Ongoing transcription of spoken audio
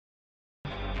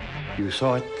You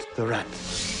saw it, the rat,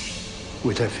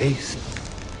 with a face.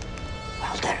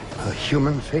 Well done. A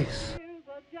human face.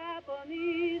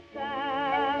 Japanese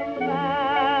sandman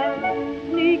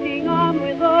sneaking on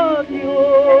without you.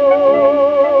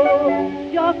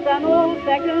 Just an old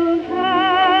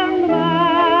second-hand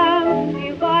man.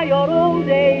 He'll buy your old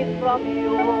days from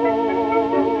you.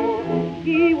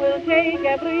 He will take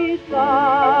every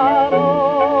sorrow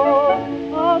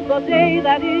of the day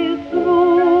that is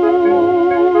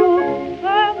through,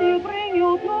 and he'll bring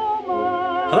you to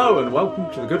my... Hello and welcome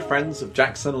to the good friends of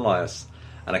Jackson Elias,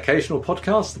 an occasional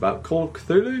podcast about Call of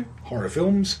Cthulhu, horror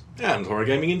films, and horror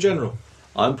gaming in general.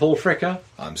 I'm Paul Fricker.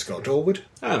 I'm Scott Dorwood.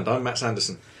 And I'm Matt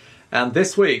Sanderson. And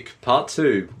this week, part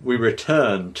 2, we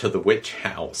return to the Witch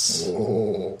House.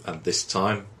 Oh. And this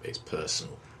time, it's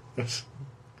personal.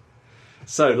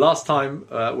 So, last time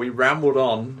we rambled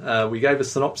on, we gave a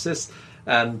synopsis,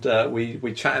 and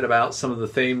we chatted about some of the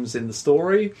themes in the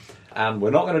story. And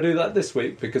we're not going to do that this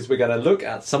week, because we're going to look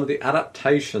at some of the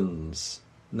adaptations.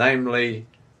 Namely,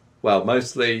 well,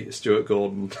 mostly Stuart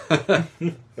Gordon. But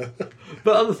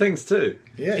other things too.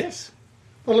 Yes.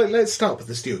 Well, let's start with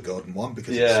the Stuart Gordon one,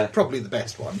 because it's probably the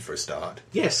best one for a start.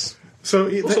 Yes. So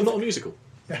also not a musical.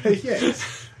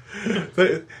 Yes.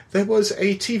 There was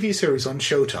a TV series on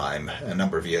Showtime a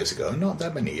number of years ago, not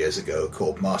that many years ago,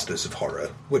 called Masters of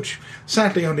Horror, which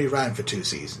sadly only ran for 2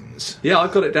 seasons. Yeah,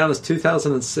 I've got it down as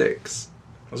 2006.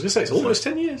 I was going to say, it's almost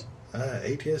 10 years.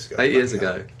 8 years ago. 8 years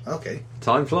ago. Okay.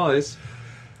 Time flies.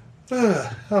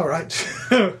 All right.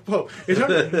 Well,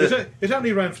 it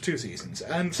only ran for 2 seasons,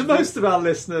 and to most of our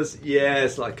listeners,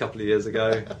 it's like a couple of years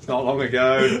ago. It's not long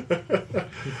ago.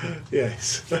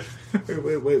 Yes,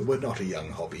 we're not a young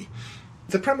hobby.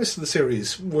 The premise of the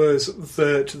series was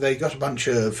that they got a bunch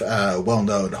of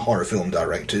well-known horror film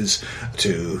directors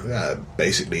to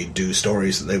basically do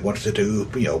stories that they wanted to do,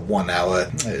 1-hour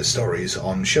stories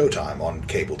on Showtime, on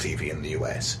cable TV in the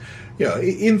US.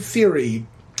 In theory,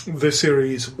 the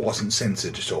series wasn't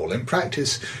censored at all. In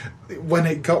practice, when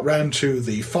it got round to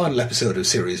the final episode of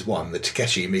Series 1, the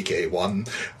Takeshi Miike one,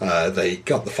 they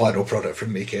got the final product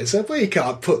from Miike and said, we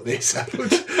can't put this out.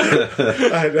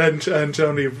 and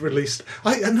only released...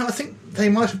 I think they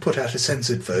might have put out a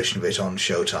censored version of it on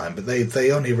Showtime, but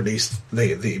they only released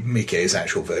the Miike's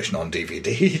actual version on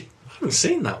DVD. I haven't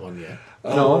seen that one yet.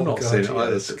 No, I'm not seeing it yeah,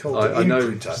 either. it's called I know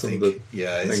Imprint, I some think. of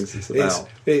the things it's about.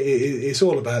 It's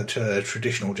all about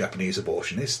traditional Japanese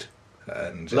abortionist.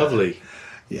 And, Lovely.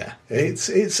 Yeah,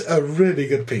 it's a really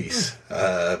good piece,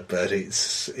 but it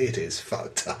is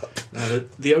fucked up.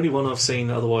 The only one I've seen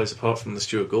otherwise, apart from the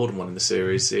Stuart Gordon one in the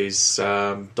series, is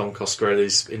Don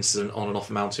Coscarelli's Incident on and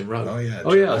Off Mountain Road. Oh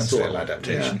yeah, I saw Lansdale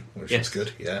adaptation, which is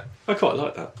good. Yeah, I quite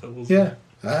like that. Yeah.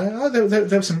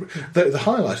 There was some. The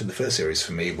highlight of the first series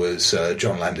for me was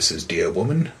John Landis's Dear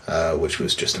Woman, which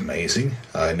was just amazing,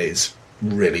 and it's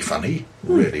really funny,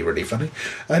 really funny.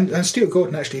 And Stuart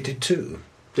Gordon actually did 2.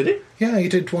 Did he? Yeah, he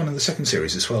did one in the second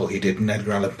series as well. He did an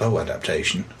Edgar Allan Poe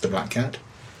adaptation, The Black Cat.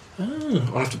 Oh,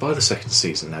 I'll have to buy the second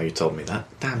season now you told me that.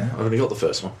 Damn, I've only got the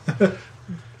first one.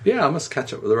 Yeah, I must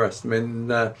catch up with the rest. I mean,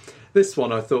 this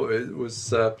one I thought it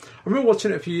was... I remember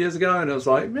watching it a few years ago and I was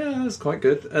like, yeah, that's quite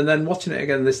good. And then watching it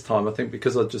again this time, I think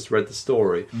because I just read the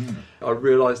story, I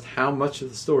realised how much of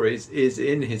the story is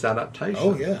in his adaptation.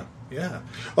 Oh, yeah. Yeah.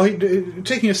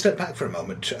 Taking a step back for a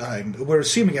moment, we're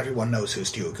assuming everyone knows who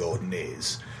Stuart Gordon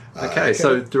is. Okay,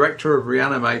 so director of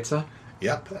Reanimator.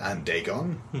 Yep, and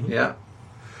Dagon. Yeah.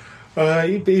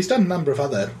 He's done a number of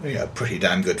other pretty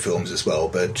damn good films as well,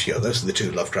 but those are the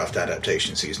 2 Lovecraft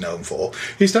adaptations he's known for.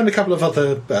 He's done a couple of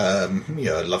other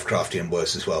Lovecraftian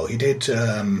works as well. He did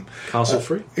Castle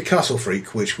Freak? Castle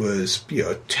Freak, which was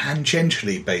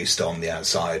tangentially based on The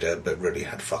Outsider, but really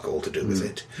had fuck all to do with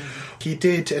it. He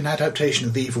did an adaptation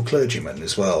of The Evil Clergyman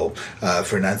as well,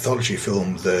 for an anthology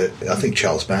film that I think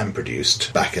Charles Band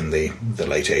produced back in the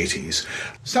late 80s,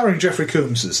 starring Jeffrey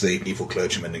Combs as the evil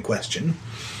clergyman in question.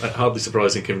 Hardly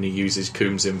surprising given he uses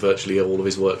Coombs in virtually all of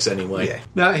his works anyway. Yeah.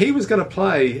 Now, he was going to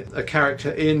play a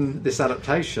character in this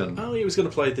adaptation. Oh, he was going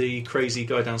to play the crazy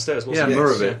guy downstairs, wasn't Yeah, he?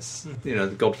 Murovitz,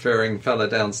 the God-fearing fella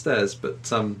downstairs. But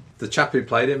the chap who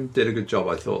played him did a good job,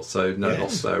 I thought, so no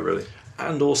loss there, really.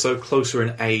 And also closer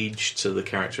in age to the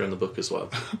character in the book as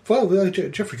well. Well,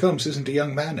 Jeffrey Combs isn't a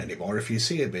young man anymore if you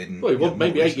see him in... Well, he was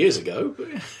maybe 8 years ago.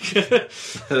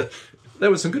 There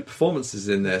were some good performances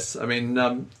in this. I mean,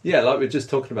 like we were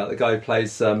just talking about, the guy who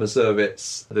plays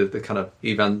Mazurowitz, the kind of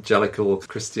evangelical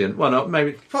Christian. Well, not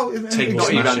maybe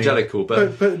not evangelical,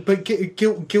 but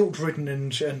guilt-ridden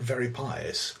and very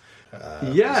pious.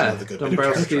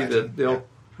 Dombrowski, the old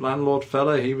landlord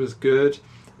fella, he was good.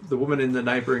 the woman in the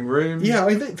neighbouring room. Yeah, I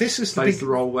mean, this is the plays big the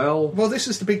role well. Well, this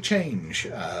is the big change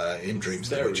in Dreams of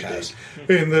the Very Witch House,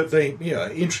 big. in that they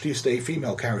introduced a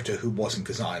female character who wasn't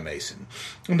Keziah Mason.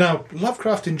 Now,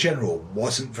 Lovecraft in general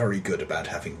wasn't very good about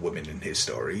having women in his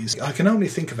stories. I can only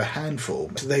think of a handful.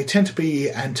 They tend to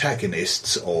be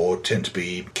antagonists or tend to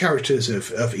be characters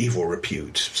of evil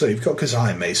repute. So you've got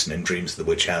Keziah Mason in Dreams of the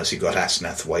Witch House, you've got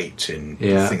Asenath Waite in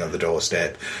Thing on the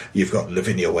Doorstep, you've got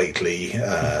Lavinia Waitley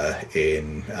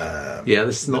in...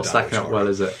 this is not stacking up well,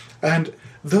 is it? And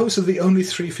those are the only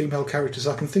 3 female characters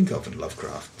I can think of in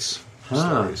Lovecraft's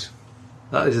stories.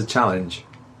 That is a challenge.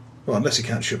 Well, unless you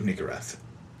count Shub-Niggurath.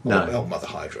 Or Mother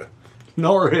Hydra.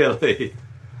 Not really.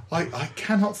 I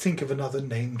cannot think of another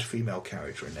named female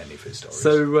character in any of his stories.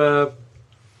 So,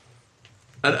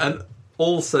 and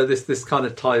also this kind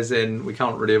of ties in, we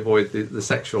can't really avoid the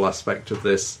sexual aspect of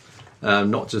this,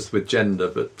 not just with gender,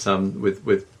 but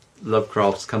with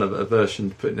Lovecraft's kind of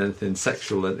aversion to putting anything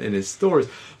sexual in his stories.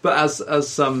 But as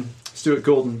Stuart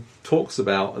Gordon talks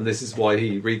about, and this is why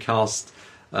he recast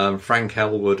Frank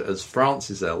Elwood as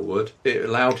Francis Elwood, it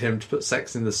allowed him to put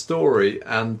sex in the story,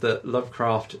 and that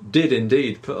Lovecraft did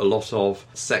indeed put a lot of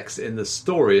sex in the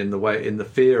story in the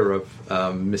fear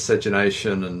of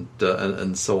miscegenation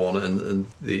and so on, and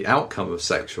the outcome of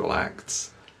sexual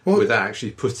acts, without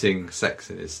actually putting sex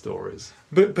in his stories.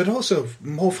 But also,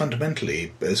 more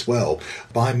fundamentally as well,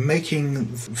 by making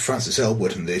Francis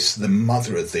Elwood in this the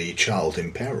mother of the child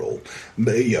in peril,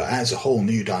 adds a whole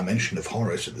new dimension of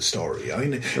horror to the story. I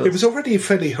mean, it was already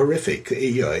fairly horrific,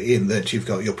 in that you've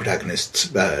got your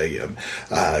protagonist,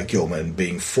 Gilman,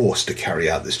 being forced to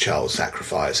carry out this child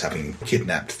sacrifice, having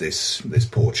kidnapped this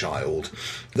poor child.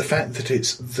 The fact that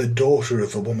it's the daughter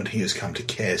of a woman he has come to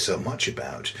care so much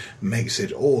about makes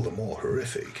it all the more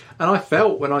horrific. And I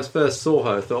felt, when I first saw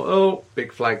her, I thought, oh,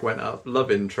 big flag went up,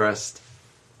 love interest.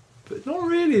 But not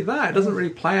really that. It doesn't really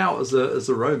play out as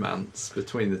a romance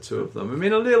between the two of them. I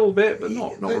mean, a little bit, but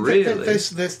not really.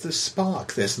 There's the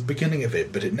spark, there's the beginning of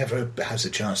it, but it never has a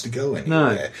chance to go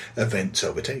anywhere. No. Events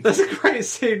overtake. There's a great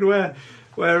scene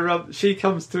where she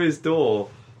comes to his door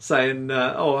saying,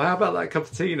 oh, how about that cup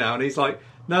of tea now? And he's like,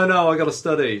 no, I got to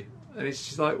study. And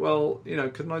she's like, well,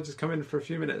 couldn't I just come in for a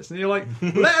few minutes? And you're like,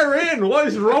 let her in! What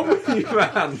is wrong with you,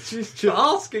 man? She's just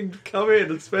asking to come in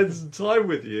and spend some time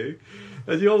with you.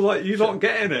 And you're like, you're not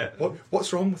getting it.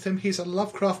 What's wrong with him? He's a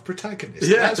Lovecraft protagonist.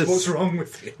 Yes. That's what's wrong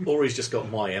with him. Or he's just got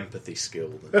my empathy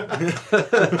skill.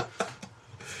 I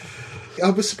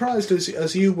was surprised,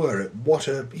 as you were, at what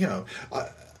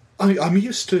I'm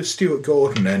used to Stuart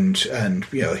Gordon and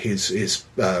his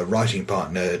writing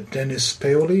partner Dennis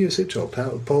Paoli, is it, or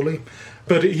Paoli?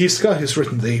 But he's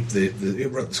written he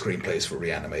wrote the screenplays for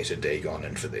Reanimator, Dagon,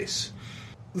 and for this.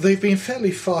 They've been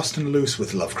fairly fast and loose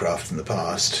with Lovecraft in the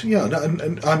past.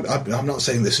 And I'm not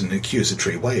saying this in an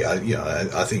accusatory way. I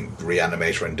think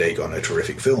Reanimator and Dagon are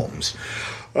terrific films.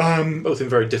 Both in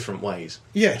very different ways.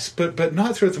 Yes, but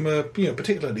neither of them are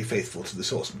particularly faithful to the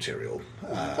source material.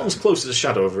 One's closer to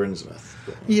Shadow over Innsmouth.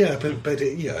 Yeah, but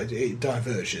it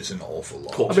diverges an awful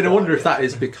lot. I mean, I wonder if that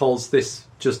is because this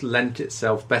just lent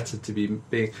itself better to being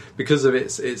because of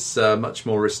its much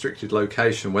more restricted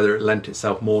location. Whether it lent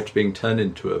itself more to being turned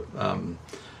into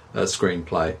a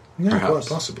screenplay, yeah, perhaps. Quite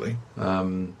possibly.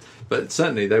 But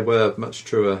certainly they were much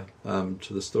truer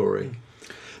to the story.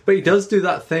 But he does do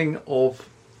that thing of,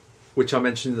 which I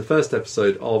mentioned in the first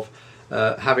episode, of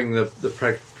having the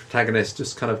protagonist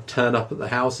just kind of turn up at the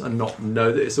house and not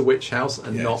know that it's a witch house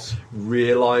and not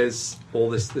realise all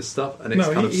this stuff, and it's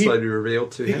kind of slowly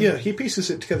revealed to him. Yeah, he pieces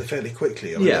it together fairly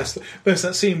quickly. I mean, there's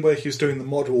that scene where he's doing the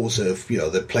models of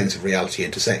the planes of reality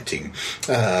intersecting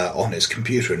on his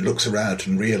computer and looks around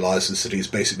and realises that he's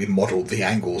basically modelled the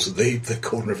angles of the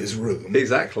corner of his room.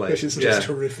 Exactly. Which is just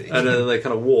terrific. And then they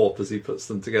kind of warp as he puts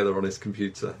them together on his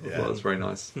computer. I thought that was very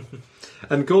nice.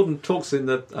 And Gordon talks in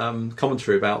the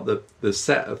commentary about the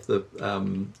set of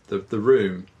the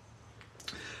room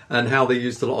and how they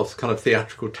used a lot of kind of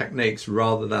theatrical techniques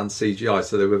rather than CGI.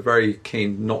 So they were very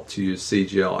keen not to use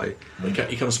CGI.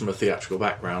 He comes from a theatrical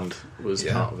background, was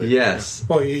part of it. Yes.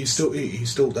 Well, he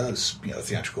still does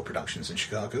theatrical productions in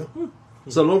Chicago.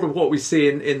 So a lot of what we see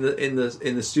in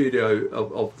the studio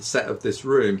of the set of this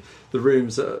room,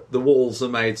 the walls are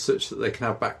made such that they can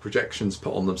have back projections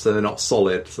put on them, so they're not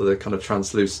solid, so they're kind of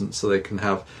translucent, so they can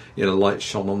have light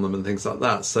shone on them and things like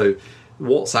that. So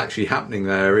what's actually happening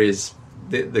there is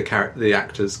the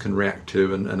actors can react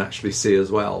to and actually see as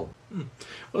well.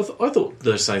 Well, I thought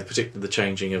particularly the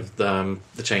changing of the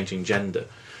changing gender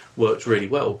worked really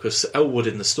well, because Elwood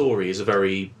in the story is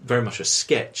very much a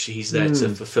sketch. He's there to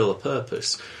fulfill a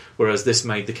purpose, whereas this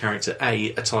made the character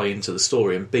A tie into the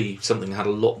story, and B something that had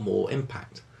a lot more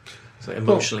impact. So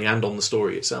emotionally and on the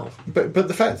story itself. But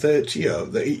the fact that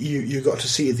that you got to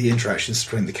see the interactions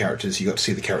between the characters, you got to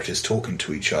see the characters talking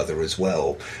to each other as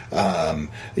well.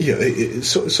 It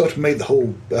sort of made the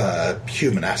whole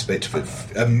human aspect of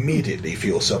it immediately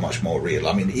feel so much more real.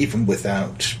 I mean, even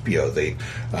without the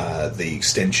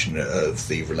extension of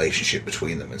the relationship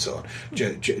between them and so on,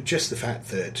 just the fact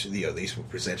that these were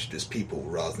presented as people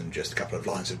rather than just a couple of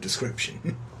lines of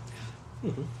description.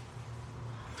 Mm-hmm.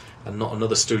 And not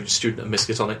another student of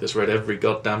Miskatonic that's read every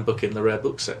goddamn book in the rare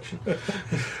book section.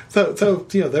 though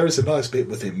there is a nice bit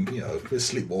with him,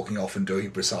 sleepwalking off and doing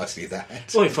precisely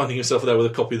that. Well, finding himself there with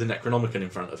a copy of the Necronomicon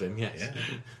in front of him, yes.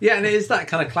 Yeah, and it is that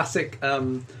kind of classic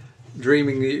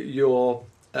dreaming. You're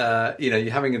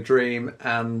having a dream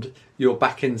and you're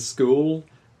back in school,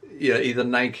 either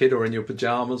naked or in your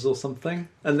pyjamas or something,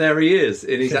 and there he is,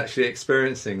 and he's actually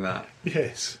experiencing that.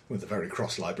 Yes, with a very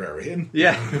cross librarian.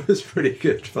 Yeah, it was pretty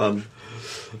good fun.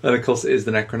 And of course it is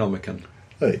the Necronomicon.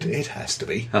 It has to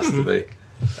be. Has to be.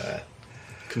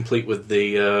 Complete with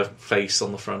the face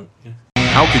on the front. Yeah.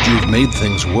 How could you have made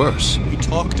things worse? We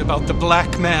talked about the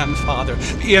Black Man, Father,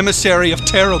 the emissary of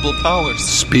terrible powers.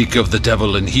 Speak of the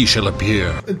devil and he shall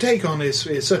appear. Dagon is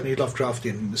certainly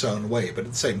Lovecraftian in its own way, but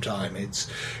at the same time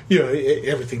it's,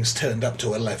 everything's turned up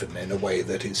to 11 in a way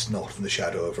that it's not from the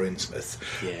shadow of Innsmouth.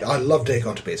 Yeah. I love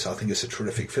Dagon to bits. I think it's a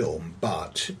terrific film,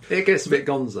 but it gets a bit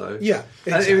gonzo. Yeah,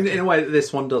 exactly. In a way that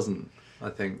this one doesn't, I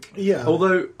think. Yeah.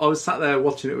 Although I was sat there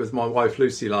watching it with my wife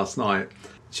Lucy last night.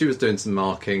 She was doing some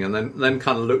marking and then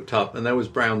kind of looked up and there was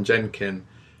Brown Jenkin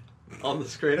on the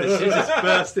screen and she just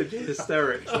burst into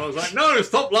hysterics. And I was like, no,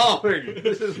 stop laughing.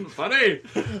 This isn't funny.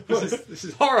 This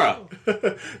is horror.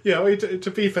 Yeah,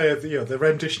 to be fair, the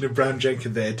rendition of Brown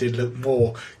Jenkin there did look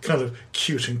more kind of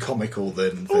cute and comical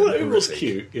than it was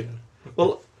cute, yeah.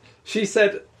 Well, she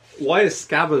said, why is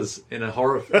Scabbers in a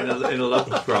horror in a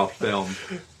Lovecraft film?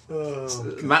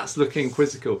 Oh, Matt's looking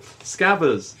quizzical.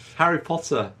 Scabbers, Harry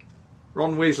Potter,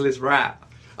 Ron Weasley's rat.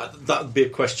 That would be a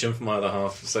question for my other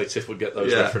half. Say Tiff would get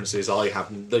those references. I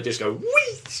haven't. They just go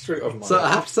whee straight over my head. I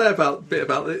have to say about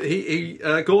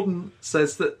it. Gordon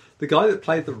says that the guy that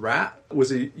played the rat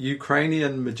was a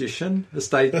Ukrainian magician, a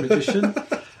stage magician,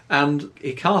 and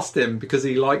he cast him because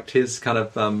he liked his kind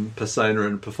of persona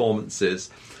and performances.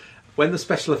 When the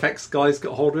special effects guys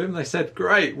got hold of him, they said,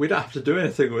 "Great, we don't have to do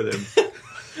anything with him."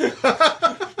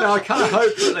 Now, I kind of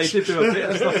hope that they did do a bit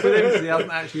of stuff with him because he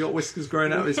hasn't actually got whiskers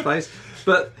growing out of his face.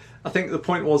 But I think the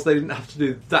point was they didn't have to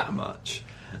do that much.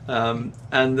 And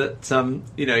that,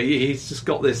 he's just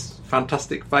got this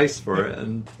fantastic face for it.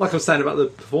 And like I was saying about the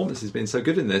performances being so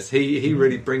good in this, he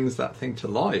really brings that thing to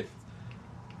life.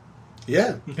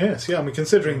 Yeah, yes, yeah. I mean,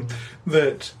 considering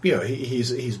that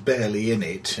he's barely in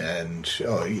it, and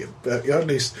at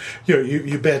least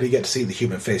you barely get to see the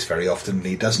human face very often. And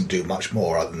he doesn't do much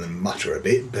more other than mutter a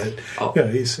bit, but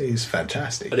he's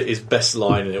fantastic. But his best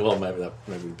line in it, well, maybe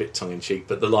a bit tongue in cheek,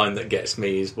 but the line that gets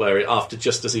me is where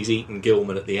just as he's eaten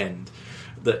Gilman at the end,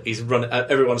 that he's running,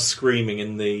 everyone's screaming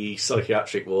in the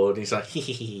psychiatric ward, and he's like, hee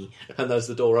hee hee, and as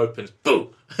the door opens, boom.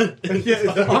 I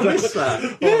missed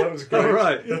that. Oh, that was great. Oh,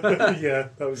 right. Yeah,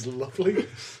 that was lovely.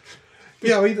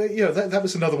 Yeah, I mean, that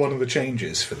was another one of the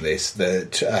changes from this.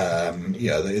 That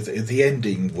the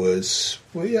ending was.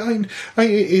 Well, yeah, I mean,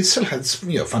 it still has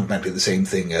fundamentally the same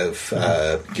thing of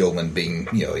Gilman being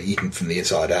eaten from the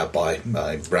inside out by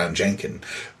Brown Jenkin,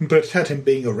 but it had him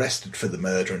being arrested for the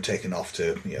murder and taken off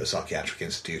to psychiatric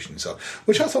institutions,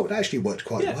 which I thought actually worked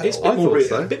quite well.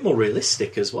 It's a bit more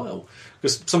realistic as well.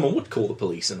 Because someone would call the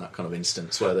police in that kind of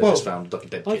instance where they just found a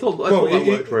dead kid. I thought that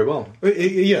worked very well.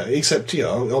 Yeah, except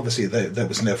obviously there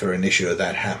was never an issue of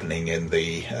that happening in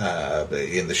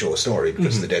the short story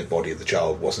because the dead body of the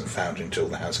child wasn't found until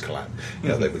the house collapsed.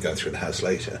 They were going through the house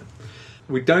later.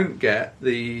 We don't get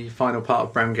the final part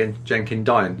of Brown Jenkin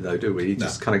dying, though, do we? He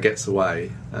just kind of gets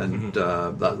away, and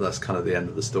that's kind of the end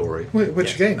of the story.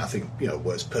 Which again, I think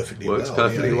works perfectly well. Works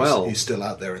perfectly well. He's still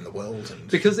out there in the world,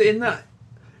 because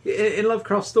in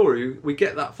Lovecraft's story, we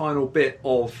get that final bit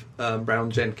of Brown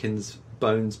Jenkin's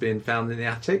bones being found in the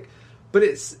attic, but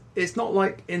it's not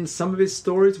like in some of his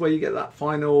stories where you get that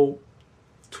final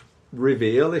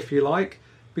reveal, if you like,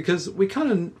 because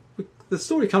the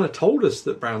story kind of told us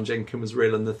that Brown Jenkin was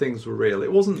real and the things were real.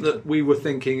 It wasn't that we were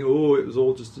thinking, oh, it was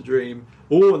all just a dream.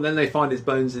 Oh, and then they find his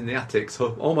bones in the attic,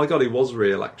 so oh my god, he was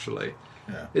real actually.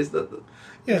 Yeah. Is that?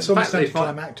 Yeah, it's almost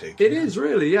anticlimactic. It is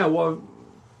really, yeah. Well,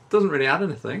 doesn't really add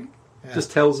anything. Yeah.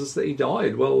 Just tells us that he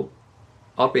died. Well,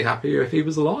 I'd be happier if he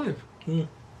was alive.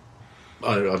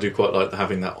 I do quite like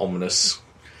having that ominous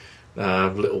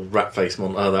little rat face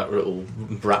that little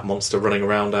rat monster running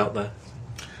around out there.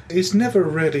 It's never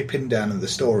really pinned down in the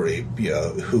story,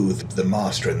 who the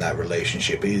master in that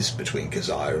relationship is between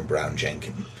Keziah and Brown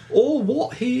Jenkin. Or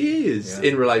what he is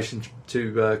in relation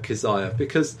to Keziah.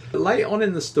 Because late on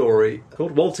in the story,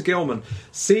 Walter Gilman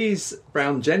sees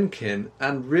Brown Jenkin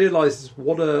and realises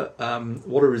what a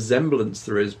resemblance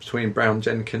there is between Brown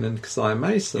Jenkin and Keziah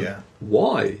Mason. Yeah.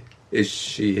 Why? Is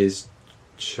she his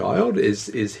child?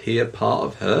 Is he a part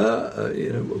of her?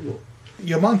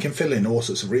 Your mind can fill in all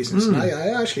sorts of reasons, and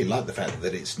I actually like the fact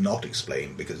that it's not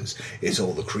explained because it's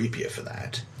all the creepier for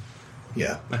that.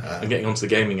 Yeah. And getting onto the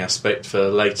gaming aspect for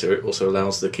later, it also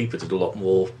allows the keeper to do a lot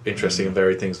more interesting and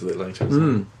varied things with it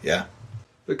later. Yeah.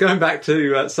 But going back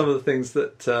to some of the things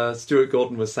that Stuart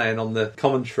Gordon was saying on the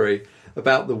commentary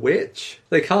about the witch,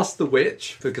 they cast the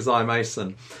witch for Keziah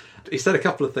Mason. He said a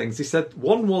couple of things. He said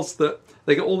one was that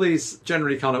they got all these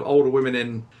generally kind of older women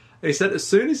in. And he said as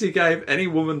soon as he gave any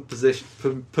woman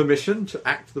permission to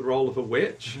act the role of a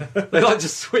witch, they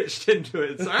just switched into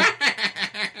it.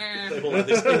 They all like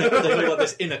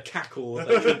this inner cackle.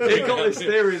 He got this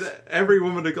theory that every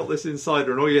woman had got this inside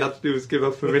her, and all you had to do was give her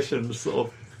permission to sort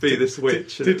of be this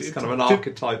witch. And it's kind of an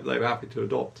archetype they were happy to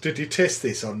adopt. Did you test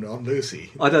this on Lucy?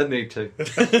 I don't need to.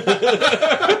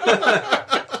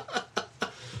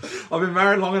 I've been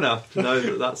married long enough to know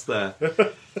that that's there.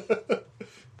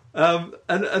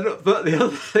 But the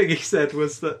other thing he said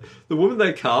was that the woman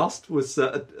they cast was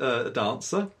a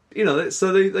dancer.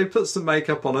 So they put some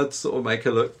makeup on her to sort of make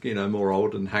her look, more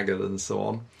old and haggard and so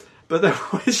on. But then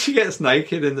when she gets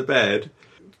naked in the bed,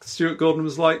 Stuart Gordon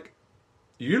was like,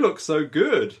 "You look so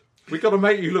good. We got to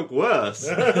make you look worse."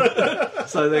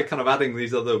 So they're kind of adding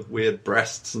these other weird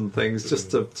breasts and things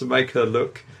just to make her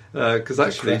look. Because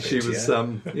actually she was,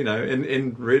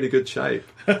 in really good shape.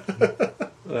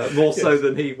 More so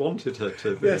than he wanted her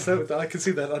to be. Yes, I can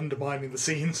see that undermining the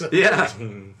scenes. Yeah.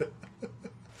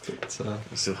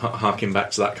 So harking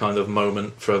back to that kind of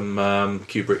moment from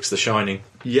Kubrick's The Shining.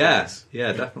 Yes,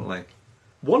 yeah, definitely.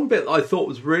 One bit that I thought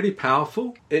was really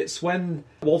powerful, it's when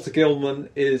Walter Gilman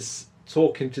is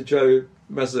talking to Joe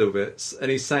Mazurowitz, and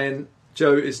he's saying,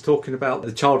 Joe is talking about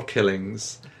the child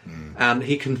killings, and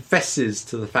he confesses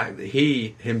to the fact that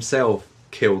he himself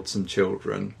killed some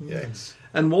children. Yes.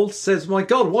 And Walter says, "My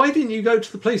God, why didn't you go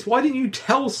to the police? Why didn't you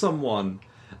tell someone?"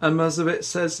 And Mazurowitz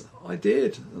says, "I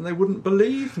did, and they wouldn't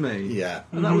believe me." Yeah.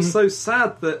 And that was so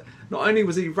sad that not only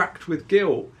was he racked with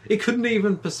guilt, he couldn't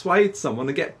even persuade someone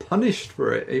to get punished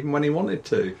for it, even when he wanted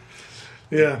to.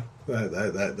 Yeah.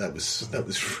 That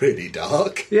was really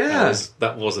dark. Yeah.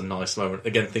 That was a nice moment.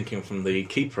 Again, thinking from the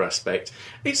keeper aspect,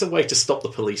 it's a way to stop the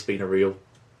police being a real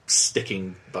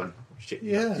sticking bug shit.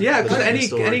 Yeah. Yeah, because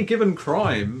any given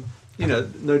crime,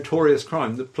 notorious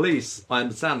crime, the police, I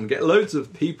understand, get loads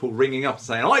of people ringing up and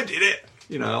saying, "I did it."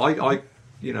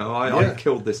 I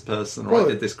killed this person, or I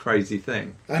did this crazy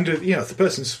thing. And if the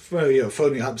person's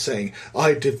phoning up saying,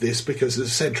 "I did this because a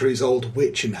centuries-old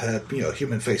witch and her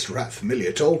human-faced rat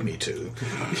familiar told me to,"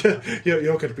 you're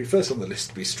going to be first on the list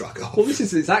to be struck off. Well, this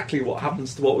is exactly what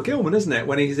happens to Walter Gilman, isn't it?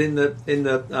 When he's in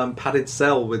the padded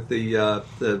cell with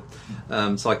the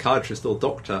psychiatrist or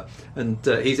doctor, and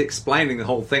he's explaining the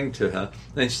whole thing to her,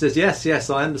 and she says, "Yes,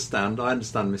 I understand,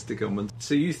 Mr. Gilman.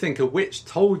 So you think a witch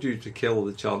told you to kill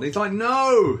the child?" And he's like, "No."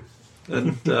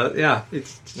 And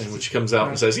it's. And when she comes out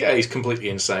and says, "Yeah, he's completely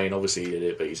insane. Obviously, he did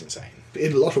it, but he's insane."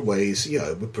 In a lot of ways,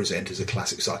 it would present as a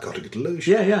classic psychotic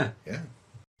delusion. Yeah.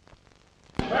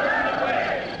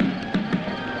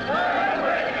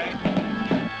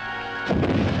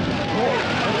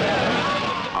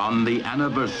 On the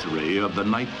anniversary of the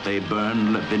night they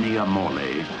burned Lavinia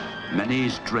Morley, many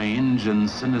strange and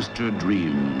sinister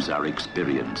dreams are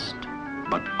experienced.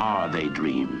 But are they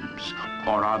dreams?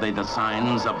 Or are they the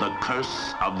signs of the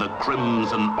curse of the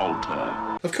Crimson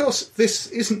Altar? Of course, this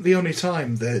isn't the only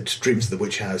time that Dreams of the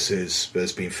Witch House has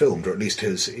been filmed, or at least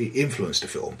has influenced a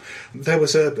film. There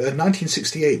was a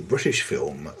 1968 British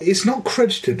film. It's not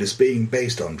credited as being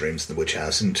based on Dreams of the Witch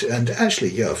House, and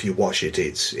actually, if you watch it,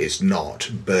 it's not.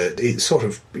 But it's sort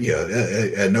of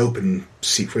an open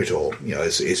secret, or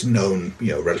it's known,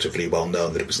 relatively well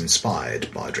known that it was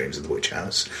inspired by Dreams of the Witch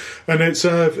House, and it's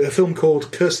a film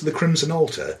called Curse of the Crimson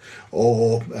Altar,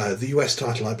 or the US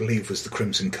title, I believe, was The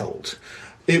Crimson Cult.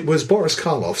 It was Boris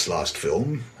Karloff's last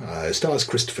film. Stars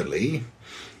Christopher Lee.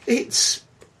 It's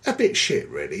a bit shit,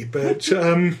 really, but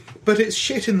it's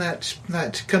shit in that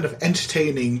kind of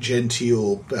entertaining,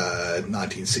 genteel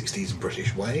 1960s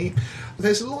British way.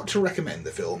 There's a lot to recommend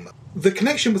the film. The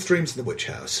connection with Dreams in the Witch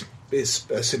House is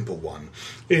a simple one,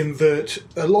 in that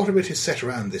a lot of it is set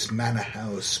around this manor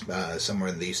house somewhere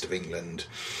in the east of England,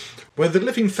 where the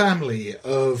living family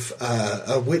of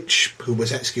a witch who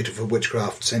was executed for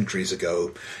witchcraft centuries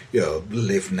ago,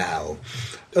 live now.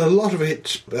 A lot of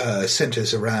it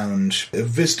centres around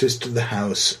visitors to the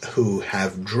house who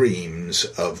have dreams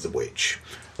of the witch.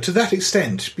 To that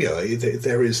extent,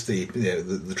 there is the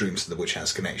Dreams of the Witch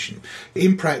House connection.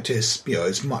 In practice,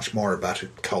 it's much more about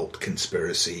occult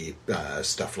conspiracy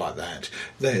stuff like that.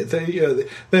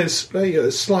 There's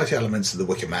slight elements of the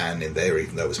Wicker Man in there,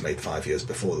 even though it was made 5 years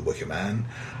before the Wicker Man.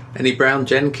 Any Brown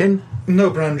Jenkin? No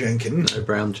Brown Jenkin. No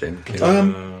Brown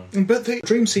Jenkin. But the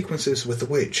dream sequences with the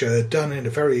witch are done in a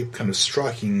very kind of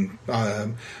striking,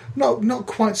 not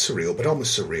quite surreal, but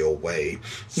almost surreal way.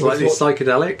 Slightly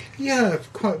psychedelic? Yeah,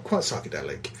 quite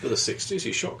psychedelic. For the 60s,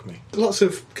 you shock me. Lots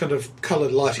of kind of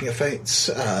coloured lighting effects,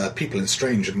 people in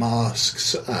strange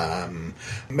masks,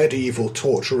 medieval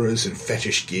torturers in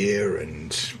fetish gear,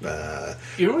 and...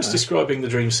 You're almost describing the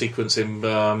dream sequence in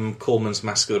Corman's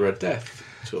Mask of the Red Death.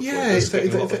 Yeah,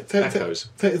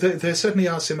 there certainly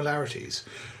are similarities.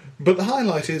 But the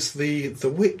highlight is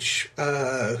the witch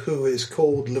who is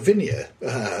called Lavinia,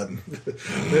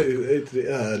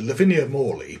 Lavinia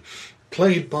Morley,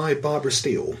 played by Barbara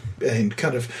Steele, in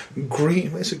kind of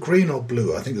green, is it green or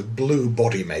blue? I think it's blue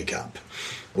body makeup,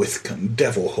 with kind of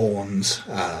devil horns,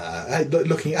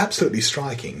 looking absolutely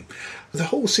striking. The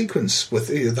whole sequence, with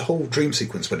the whole dream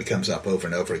sequence when it comes up over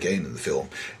and over again in the film,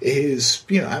 is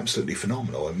absolutely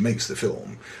phenomenal and makes the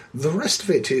film. The rest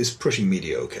of it is pretty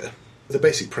mediocre. The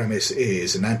basic premise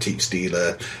is an antiques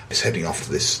dealer is heading off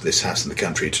to this house in the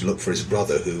country to look for his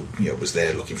brother, who was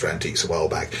there looking for antiques a while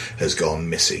back, has gone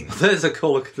missing. There's a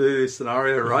Call of Cthulhu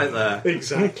scenario right there.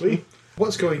 Exactly.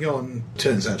 What's going on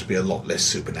turns out to be a lot less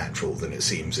supernatural than it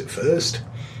seems at first.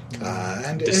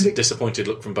 Disappointed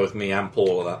look from both me and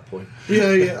Paul at that point.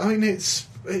 Yeah. I mean, it's...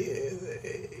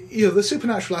 the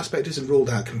supernatural aspect isn't ruled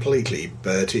out completely,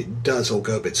 but it does all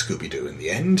go a bit Scooby-Doo in the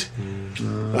end.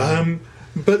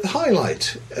 But the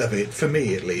highlight of it, for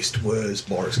me at least, was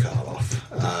Boris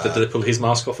Karloff. Did they pull his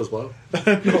mask off as well?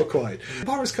 Not quite.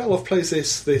 Boris Karloff plays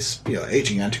this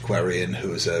aging antiquarian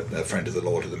who is a friend of the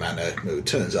Lord of the Manor, who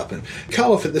turns up. And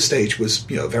Karloff at this stage was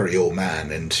a very old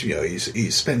man, and he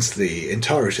spends the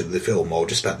entirety of the film, or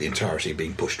just about the entirety,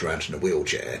 being pushed around in a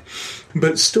wheelchair,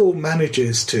 but still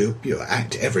manages to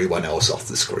act everyone else off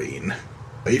the screen,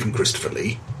 even Christopher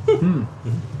Lee.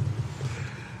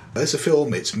 As a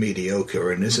film, it's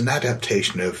mediocre, and as an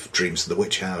adaptation of Dreams of the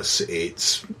Witch House,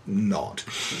 it's not.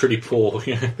 Pretty poor,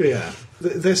 yeah. Yeah.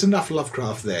 There's enough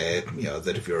Lovecraft there,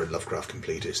 that if you're a Lovecraft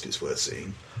completist, it's worth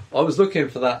seeing. I was looking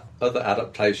for that other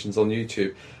adaptations on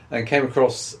YouTube and came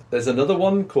across, there's another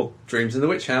one called Dreams in the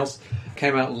Witch House.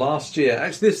 Came out last year.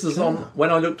 Actually, this is on,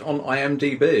 when I looked on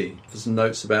IMDb for some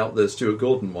notes about the Stuart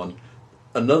Gordon one,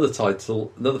 another film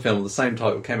of the same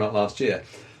title came out last year.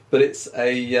 But it's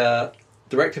a...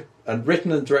 directed and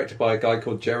written and directed by a guy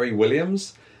called Jerry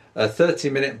Williams, a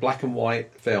 30-minute black and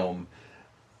white film.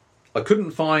 I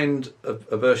couldn't find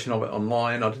a version of it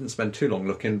online. I didn't spend too long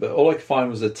looking, but all I could find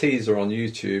was a teaser on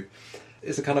YouTube.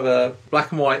 It's a kind of a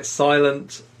black and white,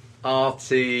 silent,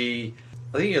 arty...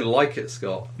 I think you'll like it,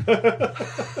 Scott.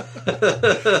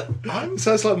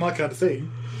 Sounds like my kind of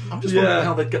thing. I'm just wondering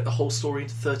how they'd get the whole story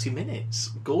into 30 minutes.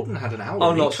 Gordon had an hour.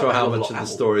 I'm not sure how much of the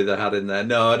story they had in there.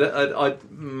 No, I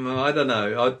don't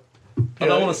know. I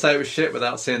don't want to say it was shit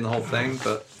without seeing the whole thing,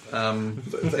 but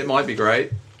it might be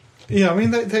great. Yeah, I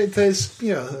mean, there's,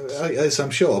 as I'm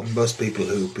sure most people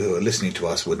who are listening to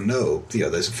us would know,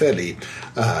 there's a fairly,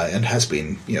 and has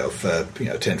been, for,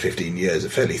 10, 15 years, a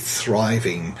fairly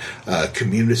thriving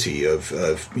community of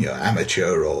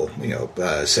amateur or,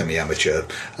 semi-amateur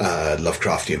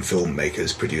Lovecraftian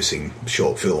filmmakers producing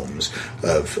short films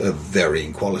of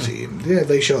varying quality. And,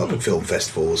 they show up at film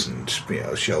festivals and,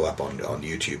 show up on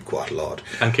YouTube quite a lot.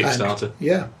 And Kickstarter.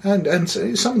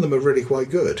 And some of them are really quite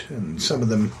good, and some of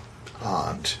them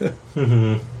aren't.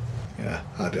 Yeah,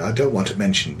 I don't want to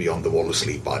mention Beyond the Wall of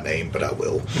Sleep by name, but I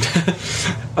will.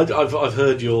 I've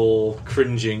heard you're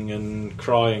cringing and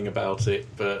crying about it,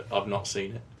 but I've not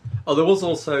seen it. Oh, there was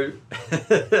also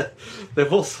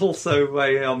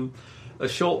a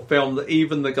short film that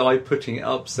even the guy putting it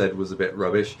up said was a bit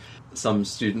rubbish. Some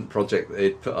student project that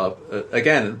he'd put up,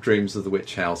 again, Dreams of the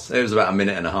Witch House. It was about a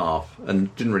minute and a half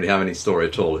and didn't really have any story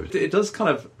at all. It does kind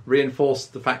of reinforce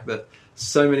the fact that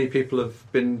so many people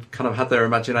have been kind of had their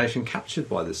imagination captured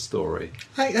by this story.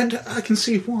 And I can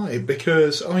see why,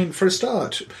 because, I mean, for a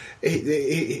start,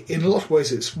 in a lot of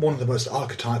ways it's one of the most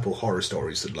archetypal horror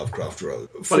stories that Lovecraft wrote.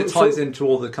 But it ties into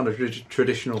all the kind of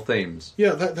traditional themes.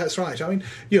 Yeah, that's right. I mean,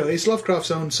 it's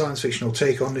Lovecraft's own science fictional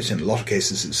take on it. In a lot of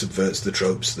cases it subverts the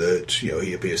tropes that,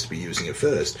 he appears to be using at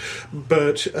first.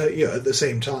 But, at the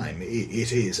same time,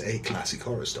 it is a classic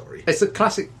horror story. It's a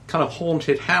classic kind of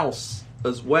haunted house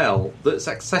as well that's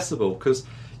accessible, because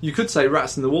you could say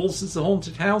Rats in the Walls is a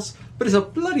haunted house, but it's a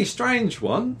bloody strange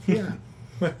one. Yeah.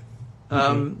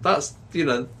 That's,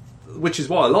 which is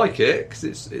why I like it,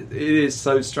 because it is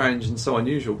so strange and so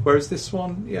unusual. Whereas this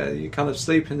one, you kind of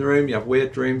sleep in the room, you have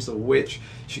weird dreams of a witch,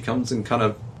 she comes and kind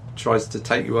of tries to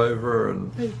take you over,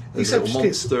 and there's a little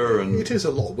monster. It is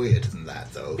a lot weirder than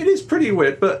that, though. It is pretty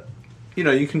weird, but,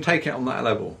 you can take it on that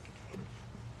level.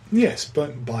 Yes,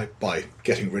 but by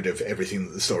getting rid of everything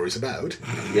that the story's about.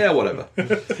 Yeah, whatever.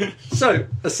 So,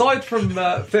 aside from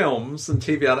films and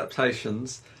TV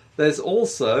adaptations, there's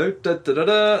also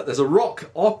there's a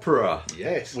rock opera.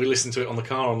 Yes, we listened to it on the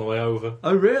car on the way over.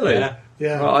 Oh, really?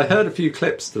 Yeah. Well, I heard a few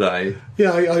clips today.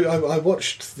 Yeah, I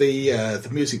watched the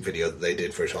music video that they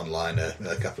did for it online a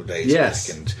couple of days back,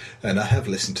 and I have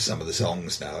listened to some of the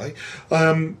songs now.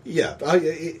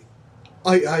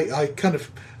 I kind of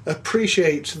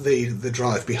appreciate the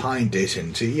drive behind it,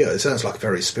 and it sounds like a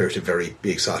very spirited, very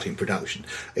exciting production.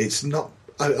 It's not,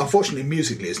 unfortunately,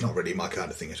 musically, it's not really my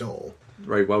kind of thing at all.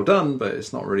 Very well done, but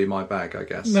it's not really my bag, I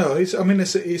guess. No, it's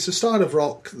a style of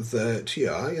rock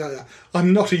that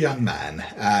I'm not a young man,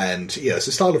 and it's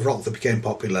a style of rock that became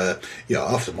popular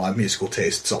after my musical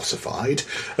tastes ossified,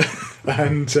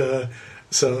 and so.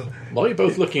 Why are you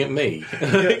both looking at me?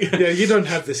 You don't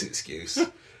have this excuse.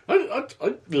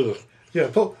 Yeah,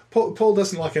 Paul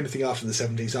doesn't like anything after the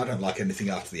 70s. I don't like anything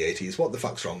after the 80s. What the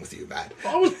fuck's wrong with you, Matt?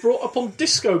 I was brought up on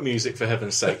disco music, for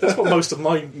heaven's sake. That's what most of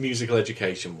my musical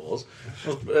education was.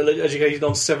 I was educated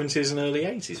on 70s and early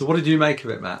 80s. So what did you make of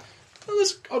it, Matt? Well,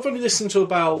 I've only listened to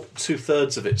about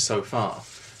 2/3 of it so far.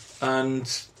 And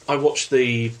I watched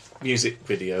the music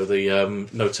video, the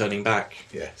No Turning Back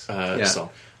song.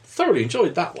 Thoroughly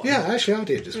enjoyed that one. Yeah, actually I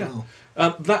did as well.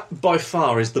 That, by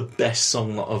far, is the best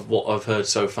song of what I've heard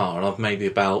so far, and I've maybe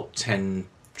about 10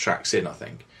 tracks in, I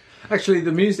think. Actually,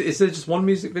 the music, is there just one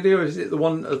music video, or is it the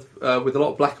one with a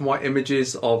lot of black and white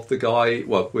images of the guy,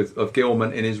 of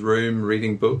Gilman in his room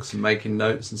reading books and making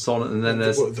notes and so on, and then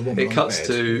it cuts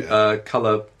to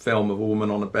colour film of a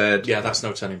woman on a bed. Yeah, that's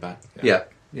No Turning Back. Yeah.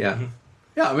 Mm-hmm.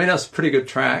 Yeah, I mean, that's a pretty good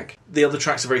track. The other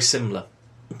tracks are very similar,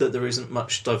 that there isn't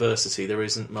much diversity, there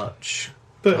isn't much...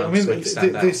 But I mean,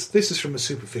 this is from a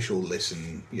superficial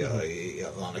listen,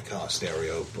 on a car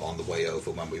stereo on the way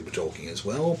over when we were talking as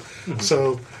well. Mm-hmm.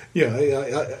 So,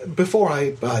 before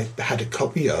I had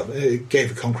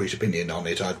gave a concrete opinion on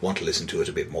it, I'd want to listen to it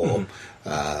a bit more.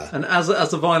 Mm-hmm. And as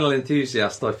a vinyl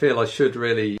enthusiast, I feel I should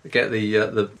really get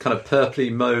the kind of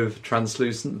purpley mauve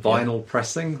translucent vinyl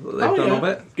pressing that they've done of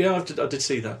it. Yeah, I did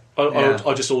see that.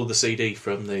 I just ordered the CD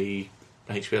from the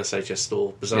HBSHS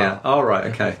store. Bizarre. Yeah. Oh, right.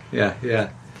 Okay. Yeah.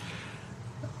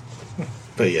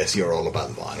 But yes, you're all about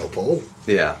the vinyl, Paul.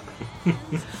 Yeah. The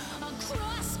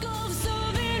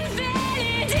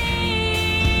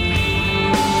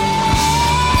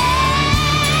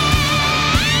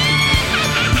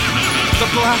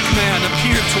Black Man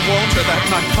appeared to Walter that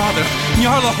night, Father.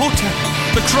 Nyarlathotep,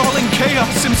 the crawling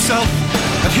chaos himself.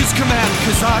 At his command,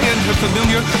 Keziah and her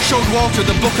familiar showed Walter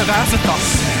the Book of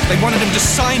Azathoth. They wanted him to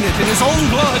sign it in his own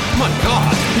blood. My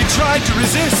God, he tried to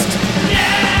resist.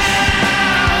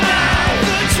 Now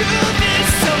the truth is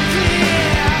so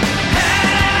clear.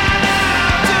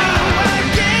 How do I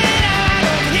get out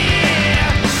of here?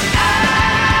 I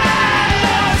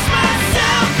lost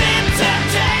myself in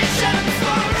temptation,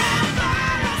 forever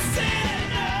a sinner.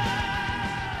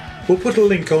 We'll put a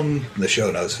link on the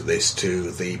show notes for this to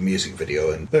the music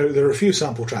video, and there are a few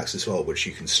sample tracks as well which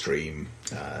you can stream.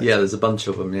 There's a bunch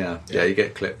of them. Yeah, you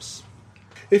get clips.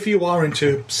 If you are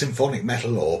into symphonic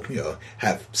metal, or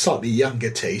have slightly younger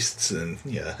tastes, and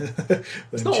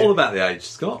it's not all about the age,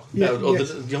 Scott.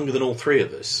 Younger than all three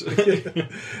of us.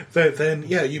 then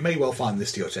you may well find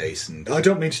this to your taste. And I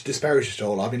don't mean to disparage it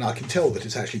all. I mean, I can tell that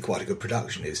it's actually quite a good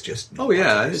production. It's just I think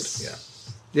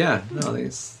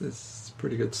it's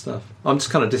pretty good stuff. I'm just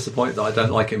kind of disappointed that I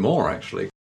don't like it more, actually.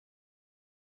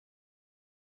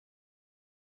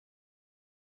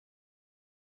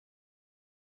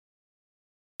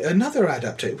 Another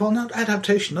adaptation, well, not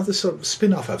adaptation, another sort of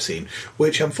spin-off I've seen,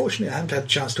 which unfortunately I haven't had a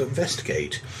chance to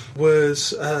investigate,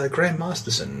 was Graham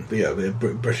Masterson, the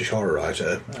British horror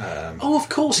writer. Oh, of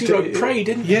course, he wrote Prey,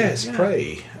 didn't he? Yes, yeah.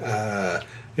 Prey.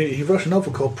 He wrote a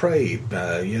novel called Prey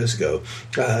years ago,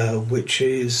 which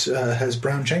has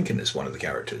Brown Jenkins as one of the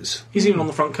characters. He's even on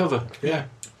the front cover. Yeah.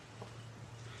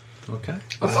 Okay.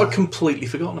 I've completely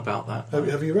forgotten about that.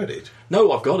 Have you read it?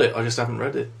 No, I've got it. I just haven't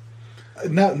read it.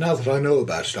 Now that I know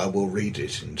about it, I will read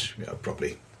it and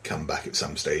probably come back at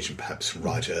some stage and perhaps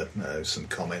write some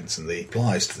comments and the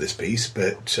replies to this piece.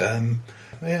 But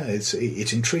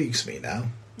it intrigues me now.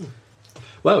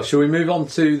 Well, shall we move on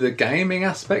to the gaming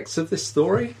aspects of this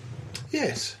story?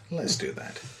 Yes, let's do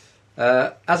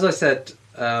that. As I said,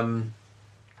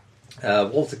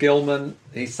 Walter Gilman,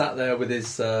 he sat there with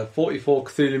his 44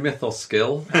 Cthulhu Mythos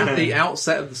skill at the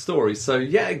outset of the story. So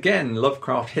yet again,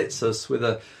 Lovecraft hits us with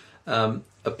a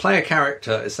player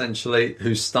character, essentially,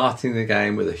 who's starting the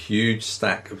game with a huge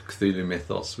stack of Cthulhu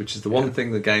Mythos, which is the one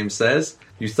thing the game says.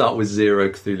 You start with 0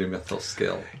 Cthulhu Mythos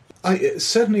skill.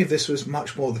 Certainly this was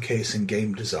much more the case in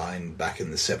game design back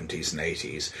in the 70s and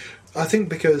 80s. I think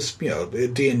because,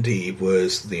 D&D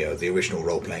was the original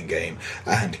role-playing game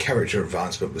and character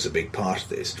advancement was a big part of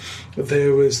this.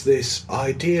 There was this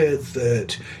idea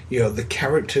that, the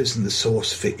characters in the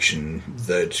source fiction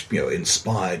that,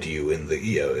 inspired you in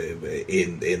the,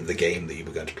 in the game that you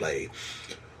were going to play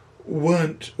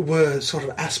were sort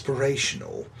of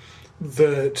aspirational.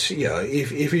 That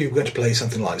if you were going to play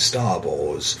something like Star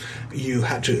Wars, you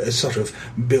had to sort of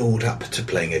build up to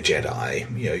playing a Jedi.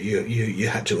 You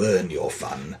had to earn your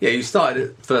fun. Yeah, you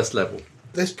started at first level.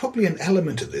 There's probably an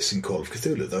element of this in Call of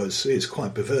Cthulhu, though it's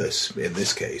quite perverse in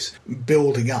this case.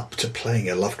 Building up to playing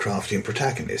a Lovecraftian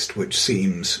protagonist, which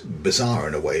seems bizarre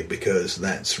in a way because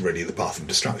that's really the path of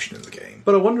destruction in the game.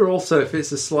 But I wonder also if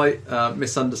it's a slight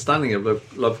misunderstanding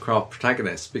of Lovecraft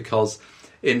protagonists, because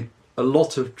in a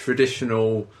lot of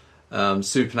traditional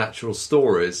supernatural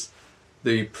stories,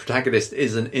 the protagonist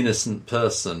is an innocent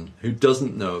person who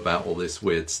doesn't know about all this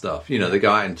weird stuff. They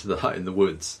go out into the hut in the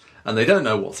woods and they don't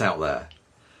know what's out there.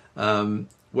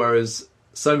 Whereas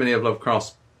so many of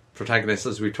Lovecraft's protagonists,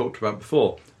 as we talked about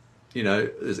before,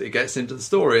 as it gets into the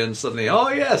story and suddenly, oh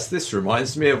yes, this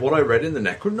reminds me of what I read in the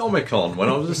Necronomicon when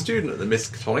I was a student at the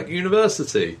Miskatonic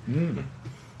University.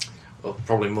 Well,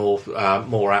 probably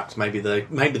more apt. Maybe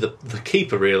the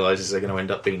keeper realises they're going to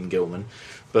end up being Gilman,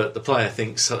 but the player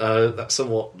thinks that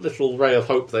somewhat little ray of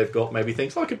hope they've got maybe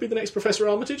thinks, I could be the next Professor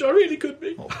Armitage. I really could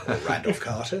be. Or Randolph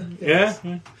Carter. Yes.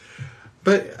 Yeah.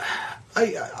 But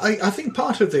I think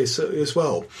part of this as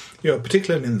well,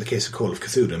 particularly in the case of Call of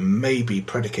Cthulhu, may be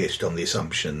predicated on the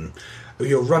assumption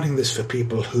you're running this for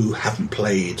people who haven't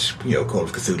played, Call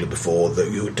of Cthulhu before, that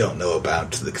you don't know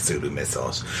about the Cthulhu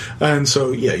mythos. And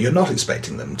so, you're not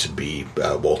expecting them to be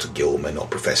Walter Gilman or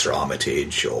Professor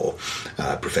Armitage or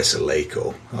Professor Lake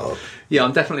or... Yeah,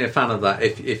 I'm definitely a fan of that.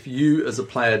 If you, as a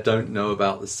player, don't know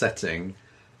about the setting,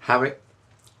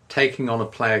 taking on a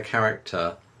player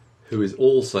character who is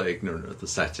also ignorant of the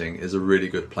setting is a really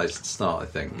good place to start, I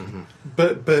think. Mm-hmm.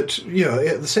 But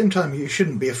at the same time, you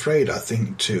shouldn't be afraid, I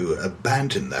think, to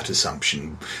abandon that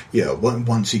assumption.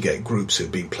 Once you get groups who've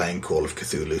been playing Call of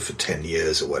Cthulhu for 10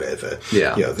 years or whatever,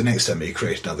 the next time you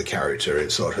create another character,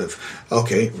 it's sort of,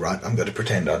 okay, right, I'm going to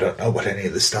pretend I don't know what any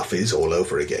of this stuff is all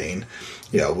over again.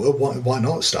 Well, why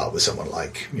not start with someone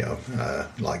like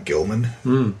Gilman?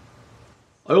 Mm.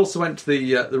 I also went to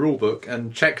the rule book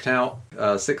and checked out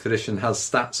 6th edition has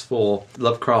stats for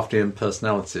Lovecraftian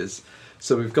personalities.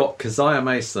 So we've got Keziah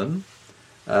Mason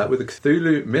with a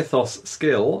Cthulhu Mythos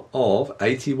skill of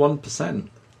 81%,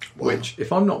 which,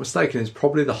 if I'm not mistaken, is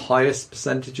probably the highest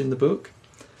percentage in the book.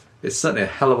 It's certainly a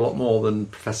hell of a lot more than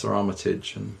Professor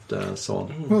Armitage and so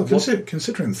on. Well,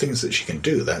 considering the things that she can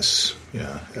do, that's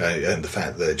and the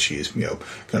fact that she's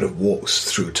kind of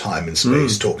walks through time and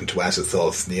space, talking to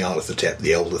Azathoth, Nyarlathotep,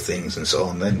 the elder things, and so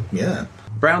on. Then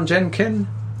Brown Jenkin,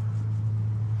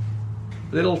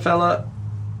 little fella,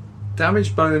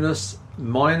 damage bonus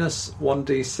minus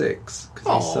 1d6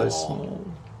 because he's so small.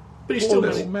 But he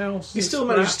still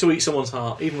manages to eat someone's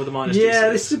heart, even with a minus d6. Yeah,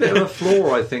 this is a bit of a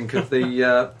flaw, I think, of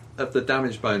the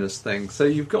damage bonus thing. So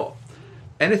you've got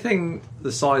anything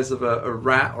the size of a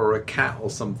rat or a cat or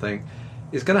something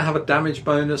is going to have a damage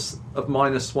bonus of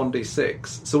minus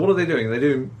 1d6. So what are they doing? They're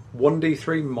doing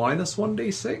 1d3 minus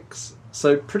 1d6.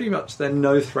 So pretty much they're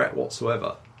no threat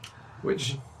whatsoever,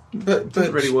 which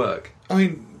doesn't really work. I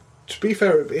mean, to be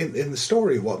fair, in the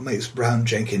story, what makes Brown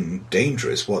Jenkin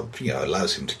dangerous, what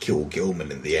allows him to kill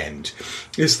Gilman in the end,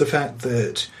 is the fact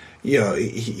that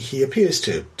he appears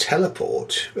to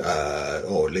teleport,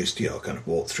 or at least kind of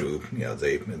walk through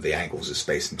the angles of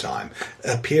space and time,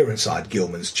 appear inside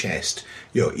Gilman's chest,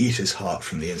 eat his heart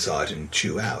from the inside and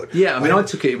chew out. Yeah, I mean, I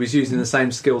took it he was using the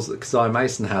same skills that Keziah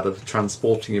Mason had of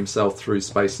transporting himself through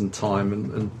space and time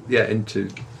and into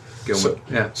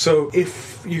Gilman. So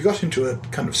if you got into a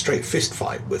kind of straight fist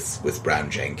fight with Brown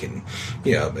Jenkin,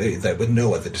 there were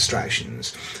no other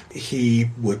distractions, he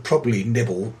would probably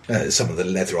nibble some of the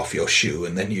leather off your shoe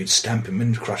and then you'd stamp him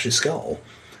and crush his skull.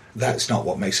 That's not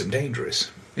what makes him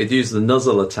dangerous. He'd use the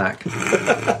nuzzle attack.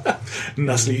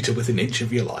 Nuzzle you to within an inch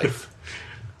of your life.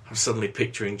 I'm suddenly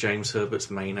picturing James Herbert's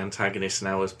main antagonist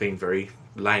now as being very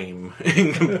lame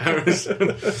in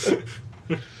comparison.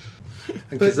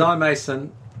 And Keziah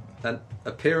Mason, an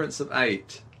appearance of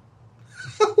 8.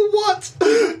 What?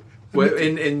 Well,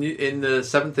 in the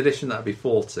 7th edition, that'd be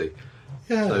 40.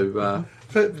 Yeah. So,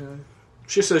 but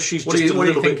she says she's what just are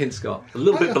you thinking, Scott? A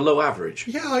little bit below average.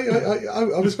 Yeah, I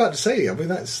was about to say. I mean,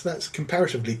 that's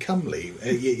comparatively comely.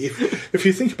 If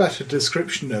you think about a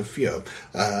description of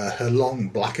her long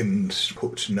blackened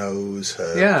hooked nose,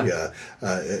 her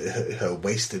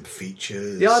wasted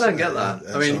features. Yeah, I don't get that.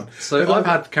 I mean, so I've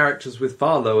had characters with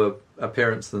far lower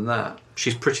appearance than that.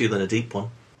 She's prettier than a deep one.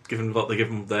 Given what they give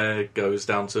them there goes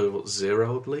down to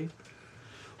 0, I believe.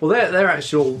 Well, they're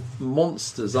actual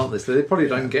monsters, aren't they? So they probably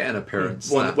don't get an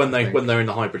appearance when they're in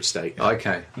the hybrid state.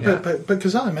 Okay, yeah. But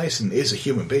Keziah Mason is a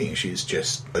human being. She's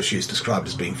described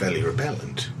as being fairly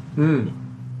repellent.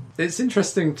 It's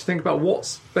interesting to think about what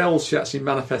spells she actually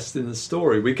manifests in the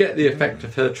story. We get the effect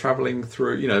of her travelling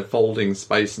through, folding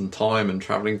space and time and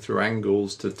travelling through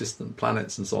angles to distant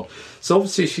planets and so on. So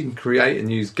obviously she can create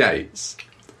and use gates.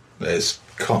 There's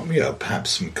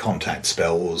perhaps some contact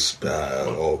spells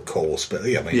or call spells.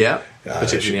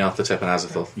 Particularly Arthotep and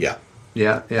Azathoth.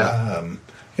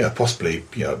 Possibly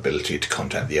ability to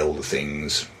contact the older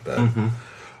things. But,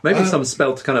 maybe some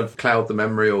spell to kind of cloud the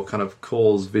memory or kind of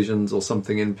cause visions or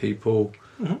something in people.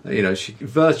 She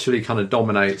virtually kind of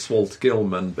dominates Walter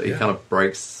Gilman, but he kind of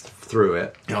breaks through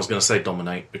it. I was going to say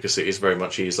dominate because it is very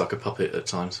much he is like a puppet at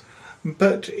times.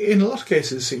 But in a lot of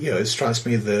cases, it strikes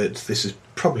me that this is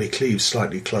probably cleaves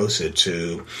slightly closer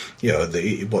to,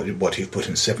 what you've put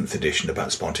in 7th edition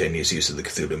about spontaneous use of the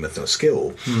Cthulhu mythos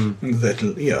skill. That,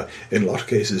 in a lot of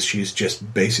cases, she's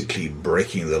just basically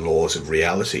breaking the laws of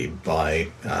reality by,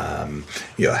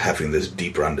 having this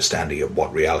deeper understanding of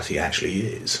what reality actually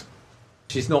is.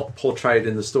 She's not portrayed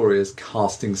in the story as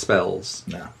casting spells.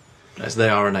 No. As they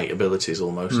are innate abilities,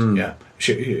 almost.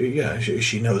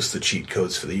 She knows the cheat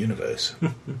codes for the universe.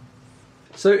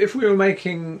 So if we were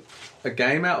making a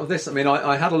game out of this, I mean,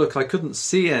 I had a look. I couldn't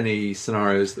see any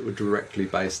scenarios that were directly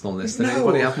based on this. Did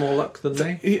anybody have more luck than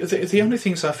me? The only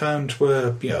things I found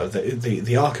were, the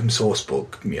Arkham source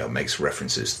book, makes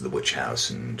references to the Witch House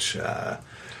and...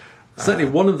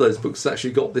 certainly one of those books has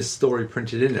actually got this story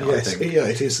printed in it, yes, I think.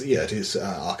 It is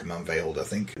Arkham Unveiled, I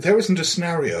think. There isn't a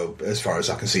scenario, as far as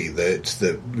I can see,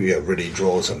 that really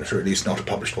draws on it, or at least not a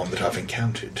published one that I've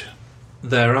encountered.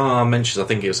 There are mentions, I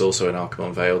think it was also in Arkham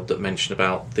Unveiled, that mention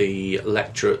about the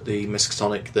lecturate, the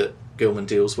Miskatonic that Gilman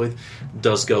deals with,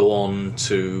 does go on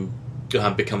to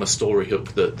become a story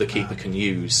hook that the Keeper can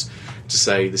use to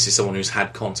say this is someone who's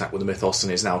had contact with the mythos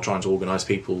and is now trying to organise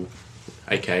people,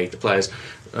 aka the players,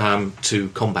 to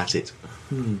combat it.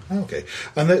 Okay.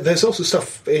 And there's also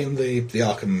stuff in the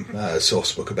Arkham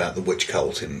source book about the witch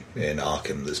cult in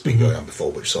Arkham that's been going on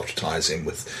before, which sort of ties in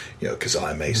with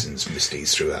Keziah Mason's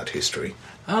misdeeds throughout history.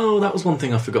 Oh, that was one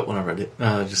thing I forgot when I read it,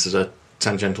 just as a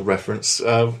tangential reference.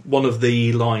 One of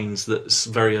the lines that's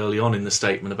very early on in the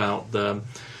statement about the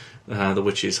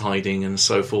witches hiding and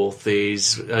so forth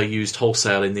is used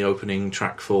wholesale in the opening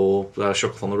track for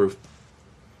Shockoth on the Roof.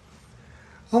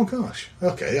 Oh gosh,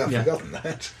 okay, I've forgotten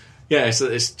that. Yeah,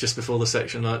 it's just before the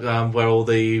section where all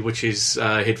the witches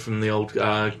hid from the old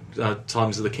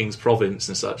times of the King's province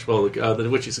and such. Well, the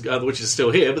witches are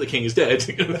still here, but the King is dead.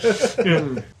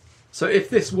 So if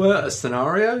this were a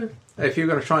scenario, if you're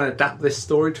going to try and adapt this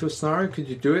story to a scenario, could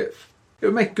you do it? It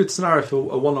would make a good scenario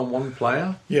for a one-on-one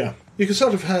player. Yeah. You could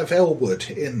sort of have Elwood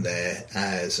in there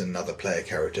as another player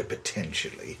character,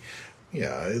 potentially.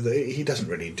 He doesn't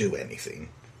really do anything.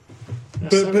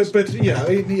 But as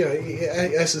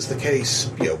is the case,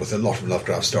 with a lot of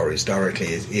Lovecraft stories, directly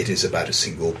it is about a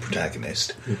single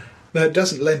protagonist. That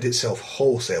doesn't lend itself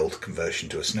wholesale to conversion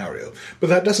to a scenario, but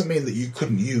that doesn't mean that you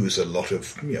couldn't use a lot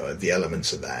of the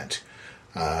elements of that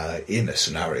in a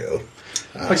scenario.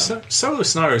 Solo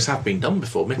scenarios have been done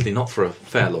before, admittedly not for a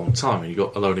fair long time. You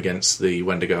got Alone Against the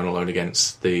Wendigo and Alone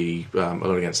Against the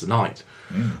Night,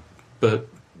 but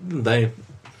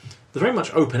They're very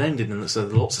much open-ended, and so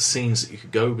there are lots of scenes that you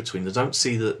could go between. I don't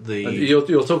see that the...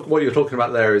 What you're talking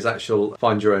about there is actual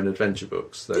find-your-own-adventure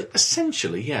books.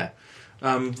 Essentially, yeah.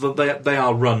 They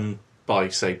are run by,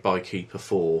 say, by Keeper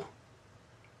 4.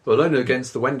 Well, Alone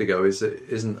Against the Wendigo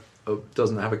doesn't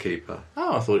have a keeper.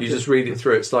 Oh, I thought you just read it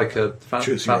through. It's like a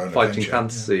fighting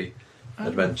fantasy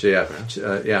adventure.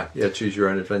 Choose your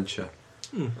own adventure.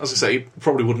 As I say, it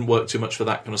probably wouldn't work too much for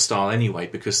that kind of style anyway,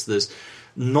 because there's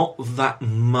not that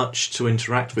much to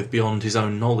interact with beyond his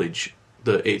own knowledge.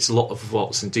 That it's a lot of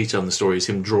what's in detail in the story is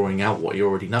him drawing out what he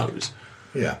already knows.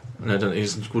 Yeah. And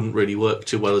it wouldn't really work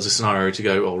too well as a scenario to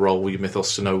go, roll your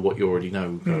mythos to know what you already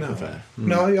know.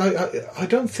 I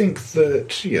don't think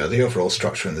that the overall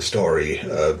structure in the story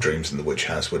of Dreams in the Witch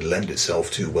House would lend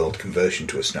itself too well to conversion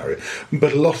to a scenario.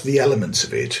 But a lot of the elements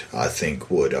of it, I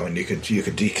think, would. I mean, you could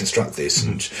deconstruct this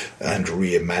and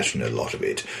reimagine a lot of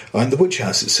it. And the Witch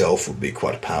House itself would be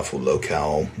quite a powerful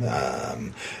locale.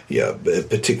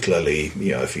 Particularly,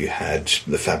 if you had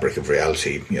the fabric of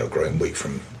reality, growing weak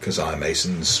from Keziah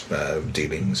Mason's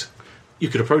dealings. You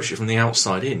could approach it from the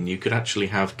outside in. You could actually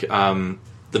have the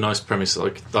nice premise I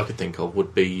could think of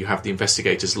would be you have the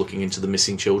investigators looking into the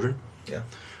missing children. Yeah.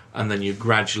 And then you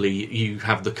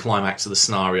have the climax of the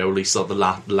scenario, at least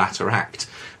the latter act,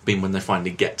 being when they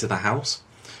finally get to the house.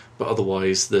 But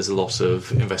otherwise, there's a lot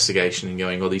of investigation and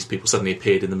going, these people suddenly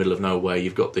appeared in the middle of nowhere.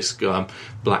 You've got this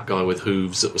black guy with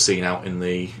hooves that was seen out in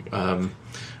the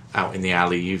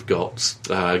alley. You've got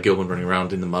Gilman running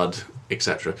around in the mud,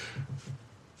 etc.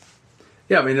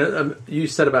 Yeah, I mean, you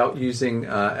said about using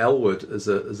Elwood as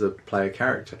a player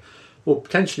character. Well,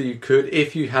 potentially you could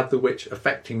if you had the witch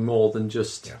affecting more than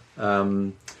just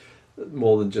Gilman.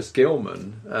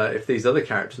 If these other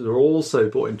characters are also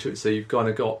brought into it, so you've kind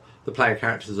of got the player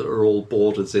characters that are all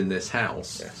boarders in this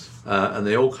house, and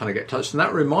they all kind of get touched. And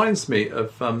that reminds me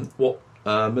of what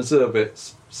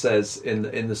Mazurowicz says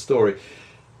in the story.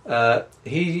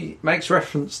 He makes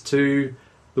reference to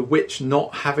the witch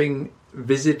not having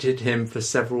visited him for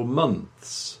several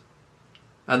months,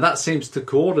 and that seems to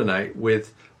coordinate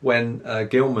with when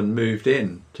Gilman moved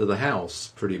in to the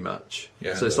house, pretty much.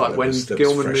 Yeah, so it's like when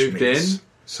Gilman moved in,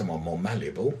 someone more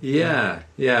malleable. Yeah.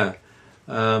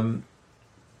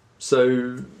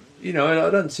 So I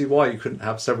don't see why you couldn't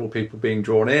have several people being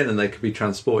drawn in, and they could be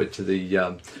transported to the.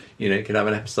 You could have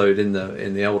an episode in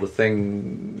the Elder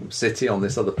Thing city on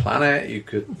this other planet. You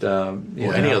could, or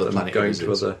any other planet going to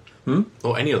other.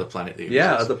 Or any other planet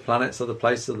that other planets, other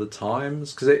places, other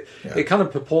times, because it kind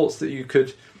of purports that you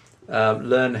could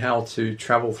learn how to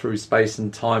travel through space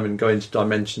and time and go into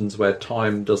dimensions where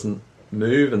time doesn't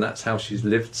move, and that's how she's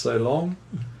lived so long.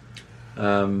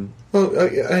 Other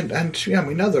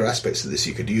aspects of this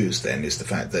you could use then is the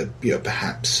fact that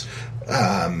perhaps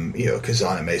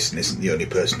Keziah Mason isn't the only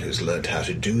person who's learned how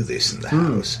to do this in the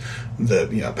house.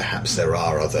 That perhaps there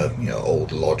are other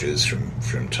old lodgers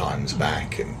from times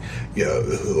back, and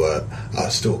who are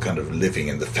still kind of living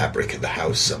in the fabric of the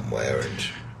house somewhere, and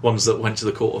ones that went to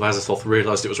the court of Azathoth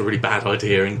realised it was a really bad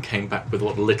idea and came back with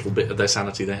what little bit of their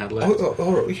sanity they had left.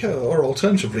 Or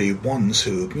alternatively, ones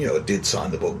who did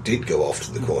sign the book, did go off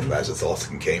to the court of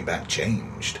Azathoth and came back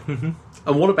changed. Mm-hmm.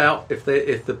 And what about if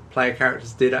the player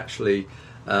characters did actually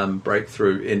break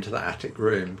through into the attic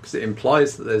room? Because it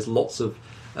implies that there's lots of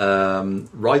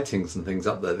writings and things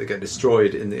up there that get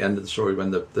destroyed in the end of the story when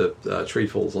the tree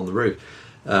falls on the roof.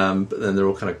 But then they're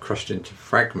all kind of crushed into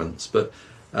fragments. But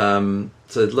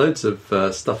so loads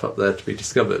of stuff up there to be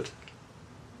discovered.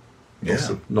 Lots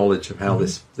of knowledge of how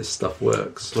this stuff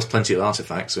works. Plus plenty of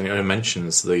artifacts. It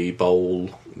mentions the bowl,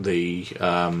 the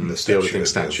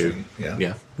statue.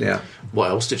 Yeah. What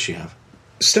else did she have?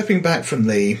 Stepping back from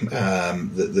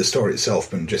the story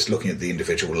itself and just looking at the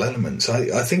individual elements,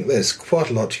 I think there's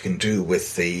quite a lot you can do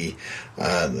with the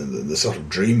sort of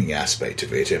dreaming aspect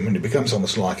of it. I mean, it becomes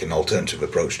almost like an alternative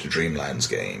approach to Dreamlands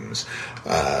games,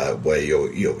 where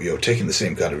you're taking the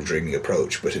same kind of dreaming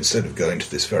approach, but instead of going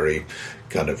to this very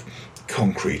kind of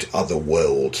concrete other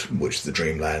world which the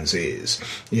Dreamlands is,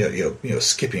 you're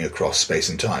skipping across space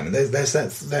and time, and there's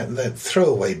that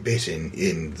throwaway bit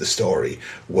in the story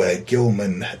where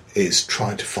Gilman is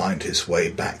trying to find his way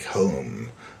back home.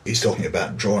 He's talking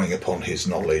about drawing upon his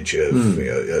knowledge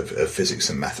of physics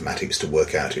and mathematics to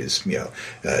work out his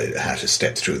how to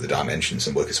step through the dimensions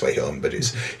and work his way home, but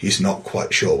he's not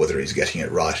quite sure whether he's getting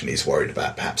it right, and he's worried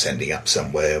about perhaps ending up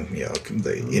somewhere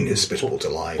inhospitable to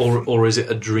life. Or is it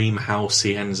a dream house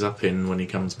he ends up in when he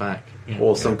comes back?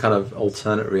 Or some kind of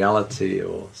alternate reality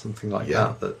or something like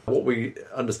that. That what we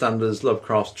understand as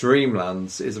Lovecraft's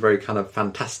Dreamlands is a very kind of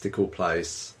fantastical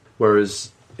place,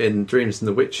 whereas in Dreams in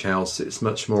the Witch House, it's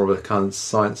much more of a kind of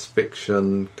science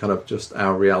fiction, kind of just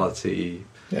our reality.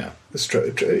 Yeah, it's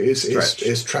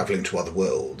travelling to other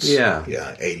worlds. Yeah.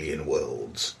 Yeah, alien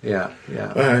worlds. Yeah,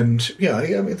 yeah. And,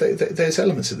 I mean, there's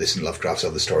elements of this in Lovecraft's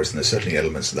other stories, and there's certainly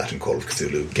elements of that in Call of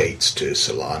Cthulhu, Gates to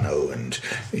Solano, and,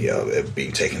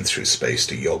 being taken through space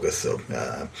to Yoggoth.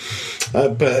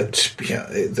 But,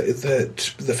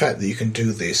 the fact that you can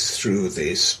do this through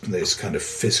this kind of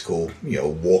physical,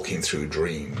 walking through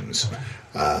dreams,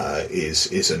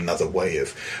 is another way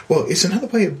of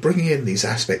bringing in these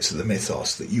aspects of the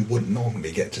mythos that you wouldn't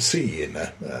normally get to see in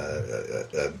a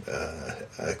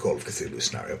Call of Cthulhu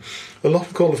scenario. A lot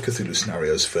of Call of Cthulhu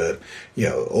scenarios, for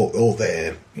all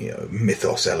their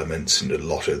mythos elements, and a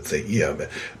lot of the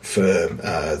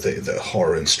the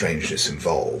horror and strangeness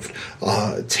involved,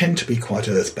 tend to be quite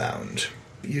earthbound.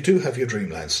 You do have your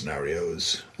Dreamland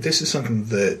scenarios. This is something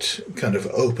that kind of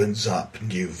opens up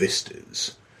new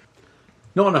vistas.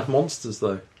 Not enough monsters,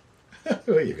 though.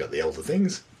 Well, you've got the Elder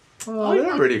Things. Well, they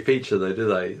don't really feature, though, do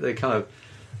they? They kind of...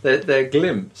 They're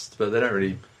glimpsed, but they don't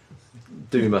really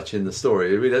do much in the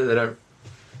story. They don't...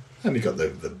 And you've got the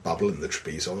bubble and the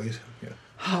trapezoid. Yeah.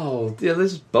 Oh, yeah,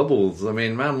 there's bubbles. I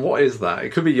mean, man, what is that?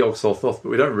 It could be Yog-Sothoth, but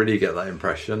we don't really get that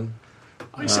impression.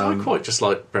 I quite just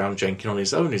like Brown Jenkin on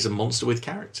his own. He's a monster with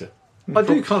character. I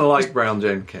do kind of like Brown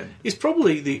Jenkin. He's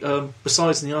probably the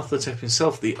besides Nyarlathotep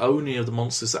himself, the only of the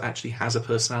monsters that actually has a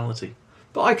personality.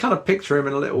 But I kind of picture him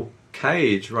in a little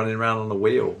cage running around on a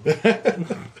wheel.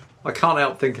 I can't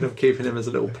help thinking of keeping him as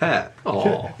a little pet.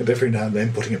 Oh, and every now and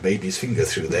then putting a baby's finger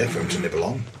through there for him to nibble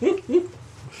on.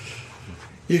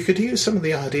 You could use some of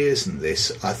the ideas in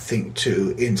this, I think,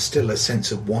 to instill a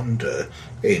sense of wonder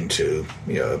into,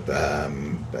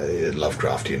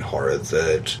 Lovecraftian horror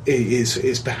that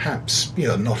is perhaps,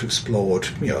 not explored,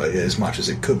 as much as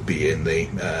it could be in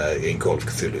Call of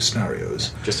Cthulhu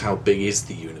scenarios. Just how big is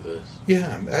the universe?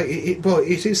 Yeah,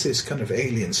 it is this kind of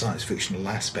alien science fictional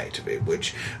aspect of it,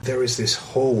 which there is this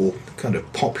whole kind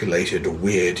of populated,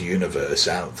 weird universe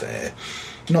out there.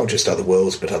 Not just other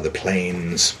worlds, but other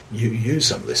planes. You use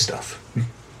some of this stuff.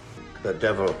 The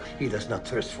devil, he does not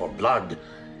thirst for blood.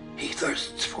 He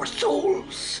thirsts for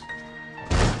souls.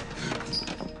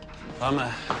 I'm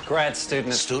a grad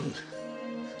student. Student?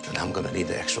 Then I'm going to need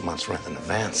the extra month's rent in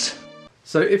advance.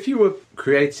 So if you were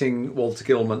creating Walter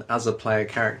Gilman as a player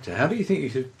character, how do you think you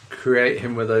could create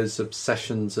him with those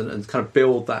obsessions and kind of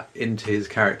build that into his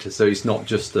character so he's not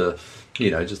just a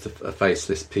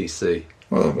faceless PC?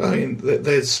 Well, I mean,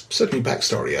 there's certainly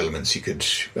backstory elements you could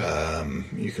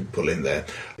pull in there.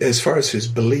 As far as his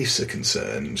beliefs are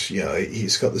concerned,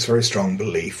 he's got this very strong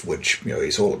belief, which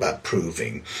he's all about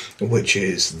proving, which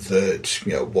is that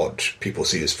what people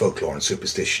see as folklore and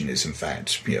superstition is in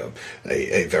fact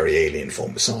a very alien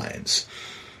form of science.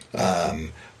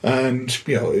 And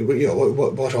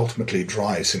what ultimately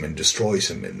drives him and destroys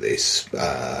him in this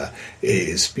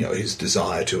is his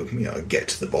desire to get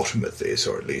to the bottom of this,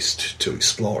 or at least to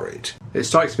explore it. It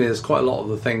strikes me there's quite a lot of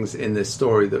the things in this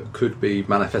story that could be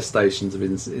manifestations of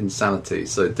insanity,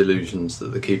 so delusions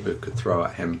that the Keeper could throw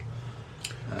at him,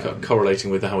 correlating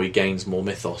with how he gains more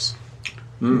mythos.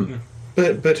 Mm.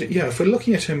 But if we're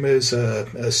looking at him as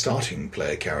a starting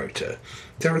player character,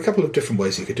 there are a couple of different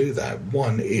ways you could do that.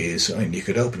 One is, you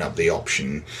could open up the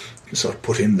option, sort of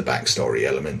put in the backstory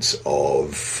elements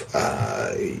of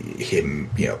him,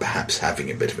 perhaps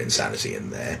having a bit of insanity in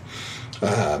there.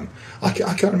 I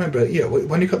can't remember.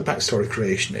 When you've got the backstory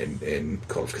creation in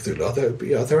Call of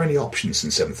Cthulhu, are there any options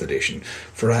in 7th edition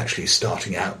for actually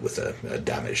starting out with a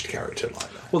damaged character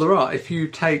like that? Well, there are. If you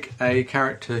take a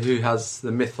character who has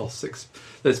the mythos,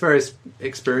 there's various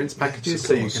experience packages. Yes,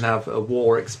 so you can have a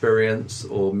war experience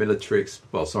or military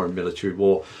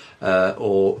war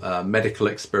or medical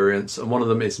experience, and one of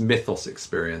them is mythos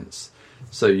experience.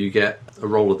 So you get a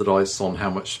roll of the dice on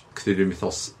how much Cthulhu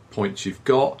mythos points you've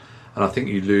got. And I think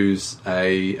you lose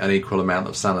an equal amount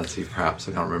of sanity, perhaps.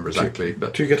 I can't remember exactly.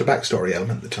 But do you get a backstory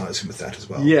element that ties in with that as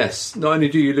well? Yes. Not only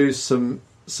do you lose some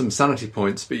sanity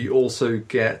points, but you also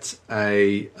get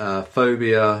a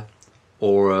phobia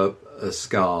or a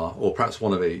scar, or perhaps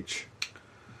one of each.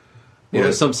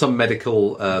 Some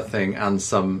medical thing and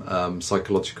some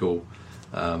psychological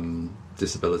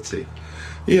disability.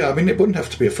 Yeah, I mean, it wouldn't have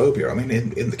to be a phobia. I mean,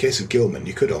 in the case of Gilman,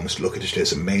 you could almost look at it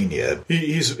as a mania.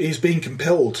 He's being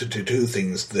compelled to do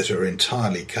things that are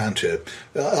entirely counter,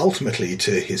 ultimately,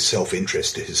 to his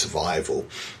self-interest, to his survival,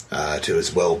 to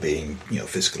his well-being,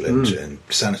 physical and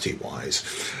sanity-wise.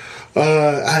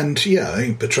 Portraying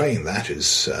that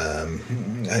as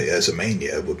a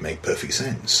mania would make perfect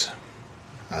sense.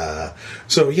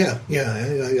 So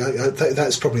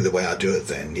that's probably the way I do it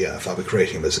then. Yeah, if I were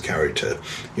creating him as a character,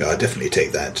 I'd definitely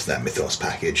take that mythos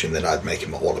package, and then I'd make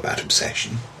him all about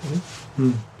obsession.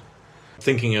 Mm-hmm.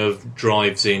 Thinking of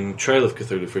drives in Trail of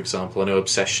Cthulhu, for example, I know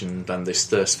obsession and this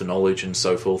thirst for knowledge and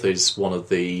so forth is one of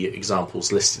the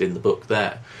examples listed in the book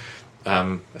there.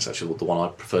 That's actually the one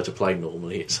I prefer to play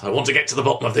normally. It's, I want to get to the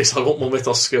bottom of this, I want more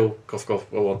mythos skill, cough cough,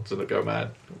 I want to go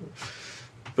mad.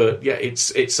 But yeah,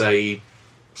 it's a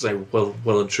well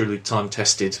and truly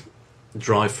time-tested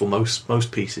drive for most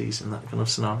PCs in that kind of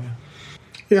scenario.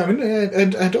 Yeah, I mean,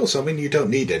 and also, I mean, you don't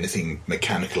need anything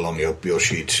mechanical on your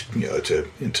sheet, to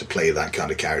play that kind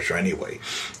of character anyway.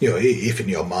 If in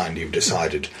your mind you've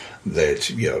decided that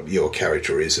your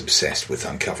character is obsessed with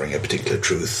uncovering a particular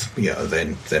truth,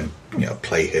 then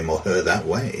play him or her that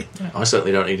way. Yeah, I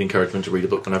certainly don't need encouragement to read a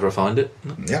book whenever I find it.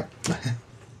 Yeah.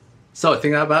 So I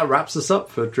think that about wraps us up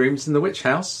for Dreams in the Witch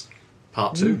House,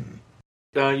 Part 2.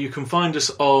 You can find us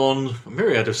on a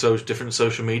myriad of different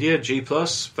social media, G+,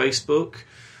 Facebook,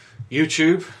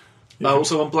 YouTube,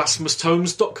 also on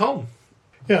blasphemoustomes.com.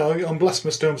 Yeah, on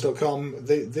blasphemoustomes.com,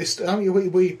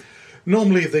 we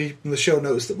normally the show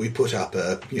notes that we put up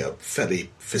are fairly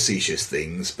facetious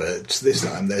things, but this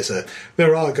time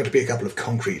there are going to be a couple of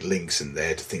concrete links in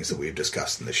there to things that we've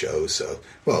discussed in the show. So,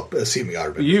 well, assuming I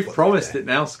remember. You've promised it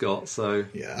now, Scott. So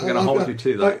yeah, I'm going to hold you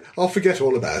to that. I'll forget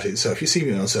all about it. So if you see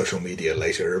me on social media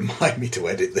later, remind me to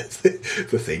edit the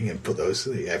thing and put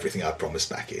everything I promised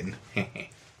back in.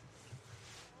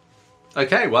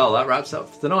 Okay, well, that wraps up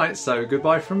for tonight, so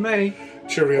goodbye from me.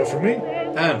 Cheerio from me.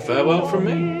 And farewell from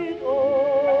me.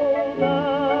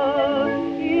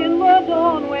 In the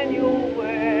dawn when you wake,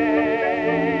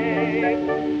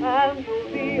 and you'll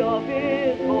be of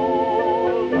his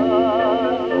shoulder.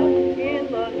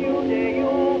 In the new day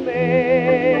you make,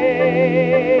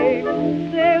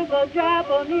 there's a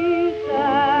Japanese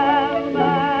sandman,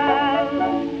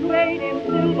 trade him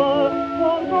silver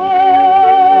for gold.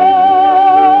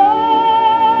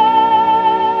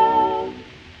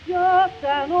 Just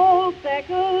an old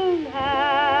second-hand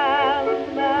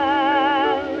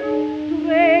man,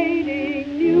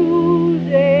 trading new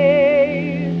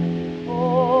days for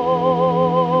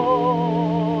old.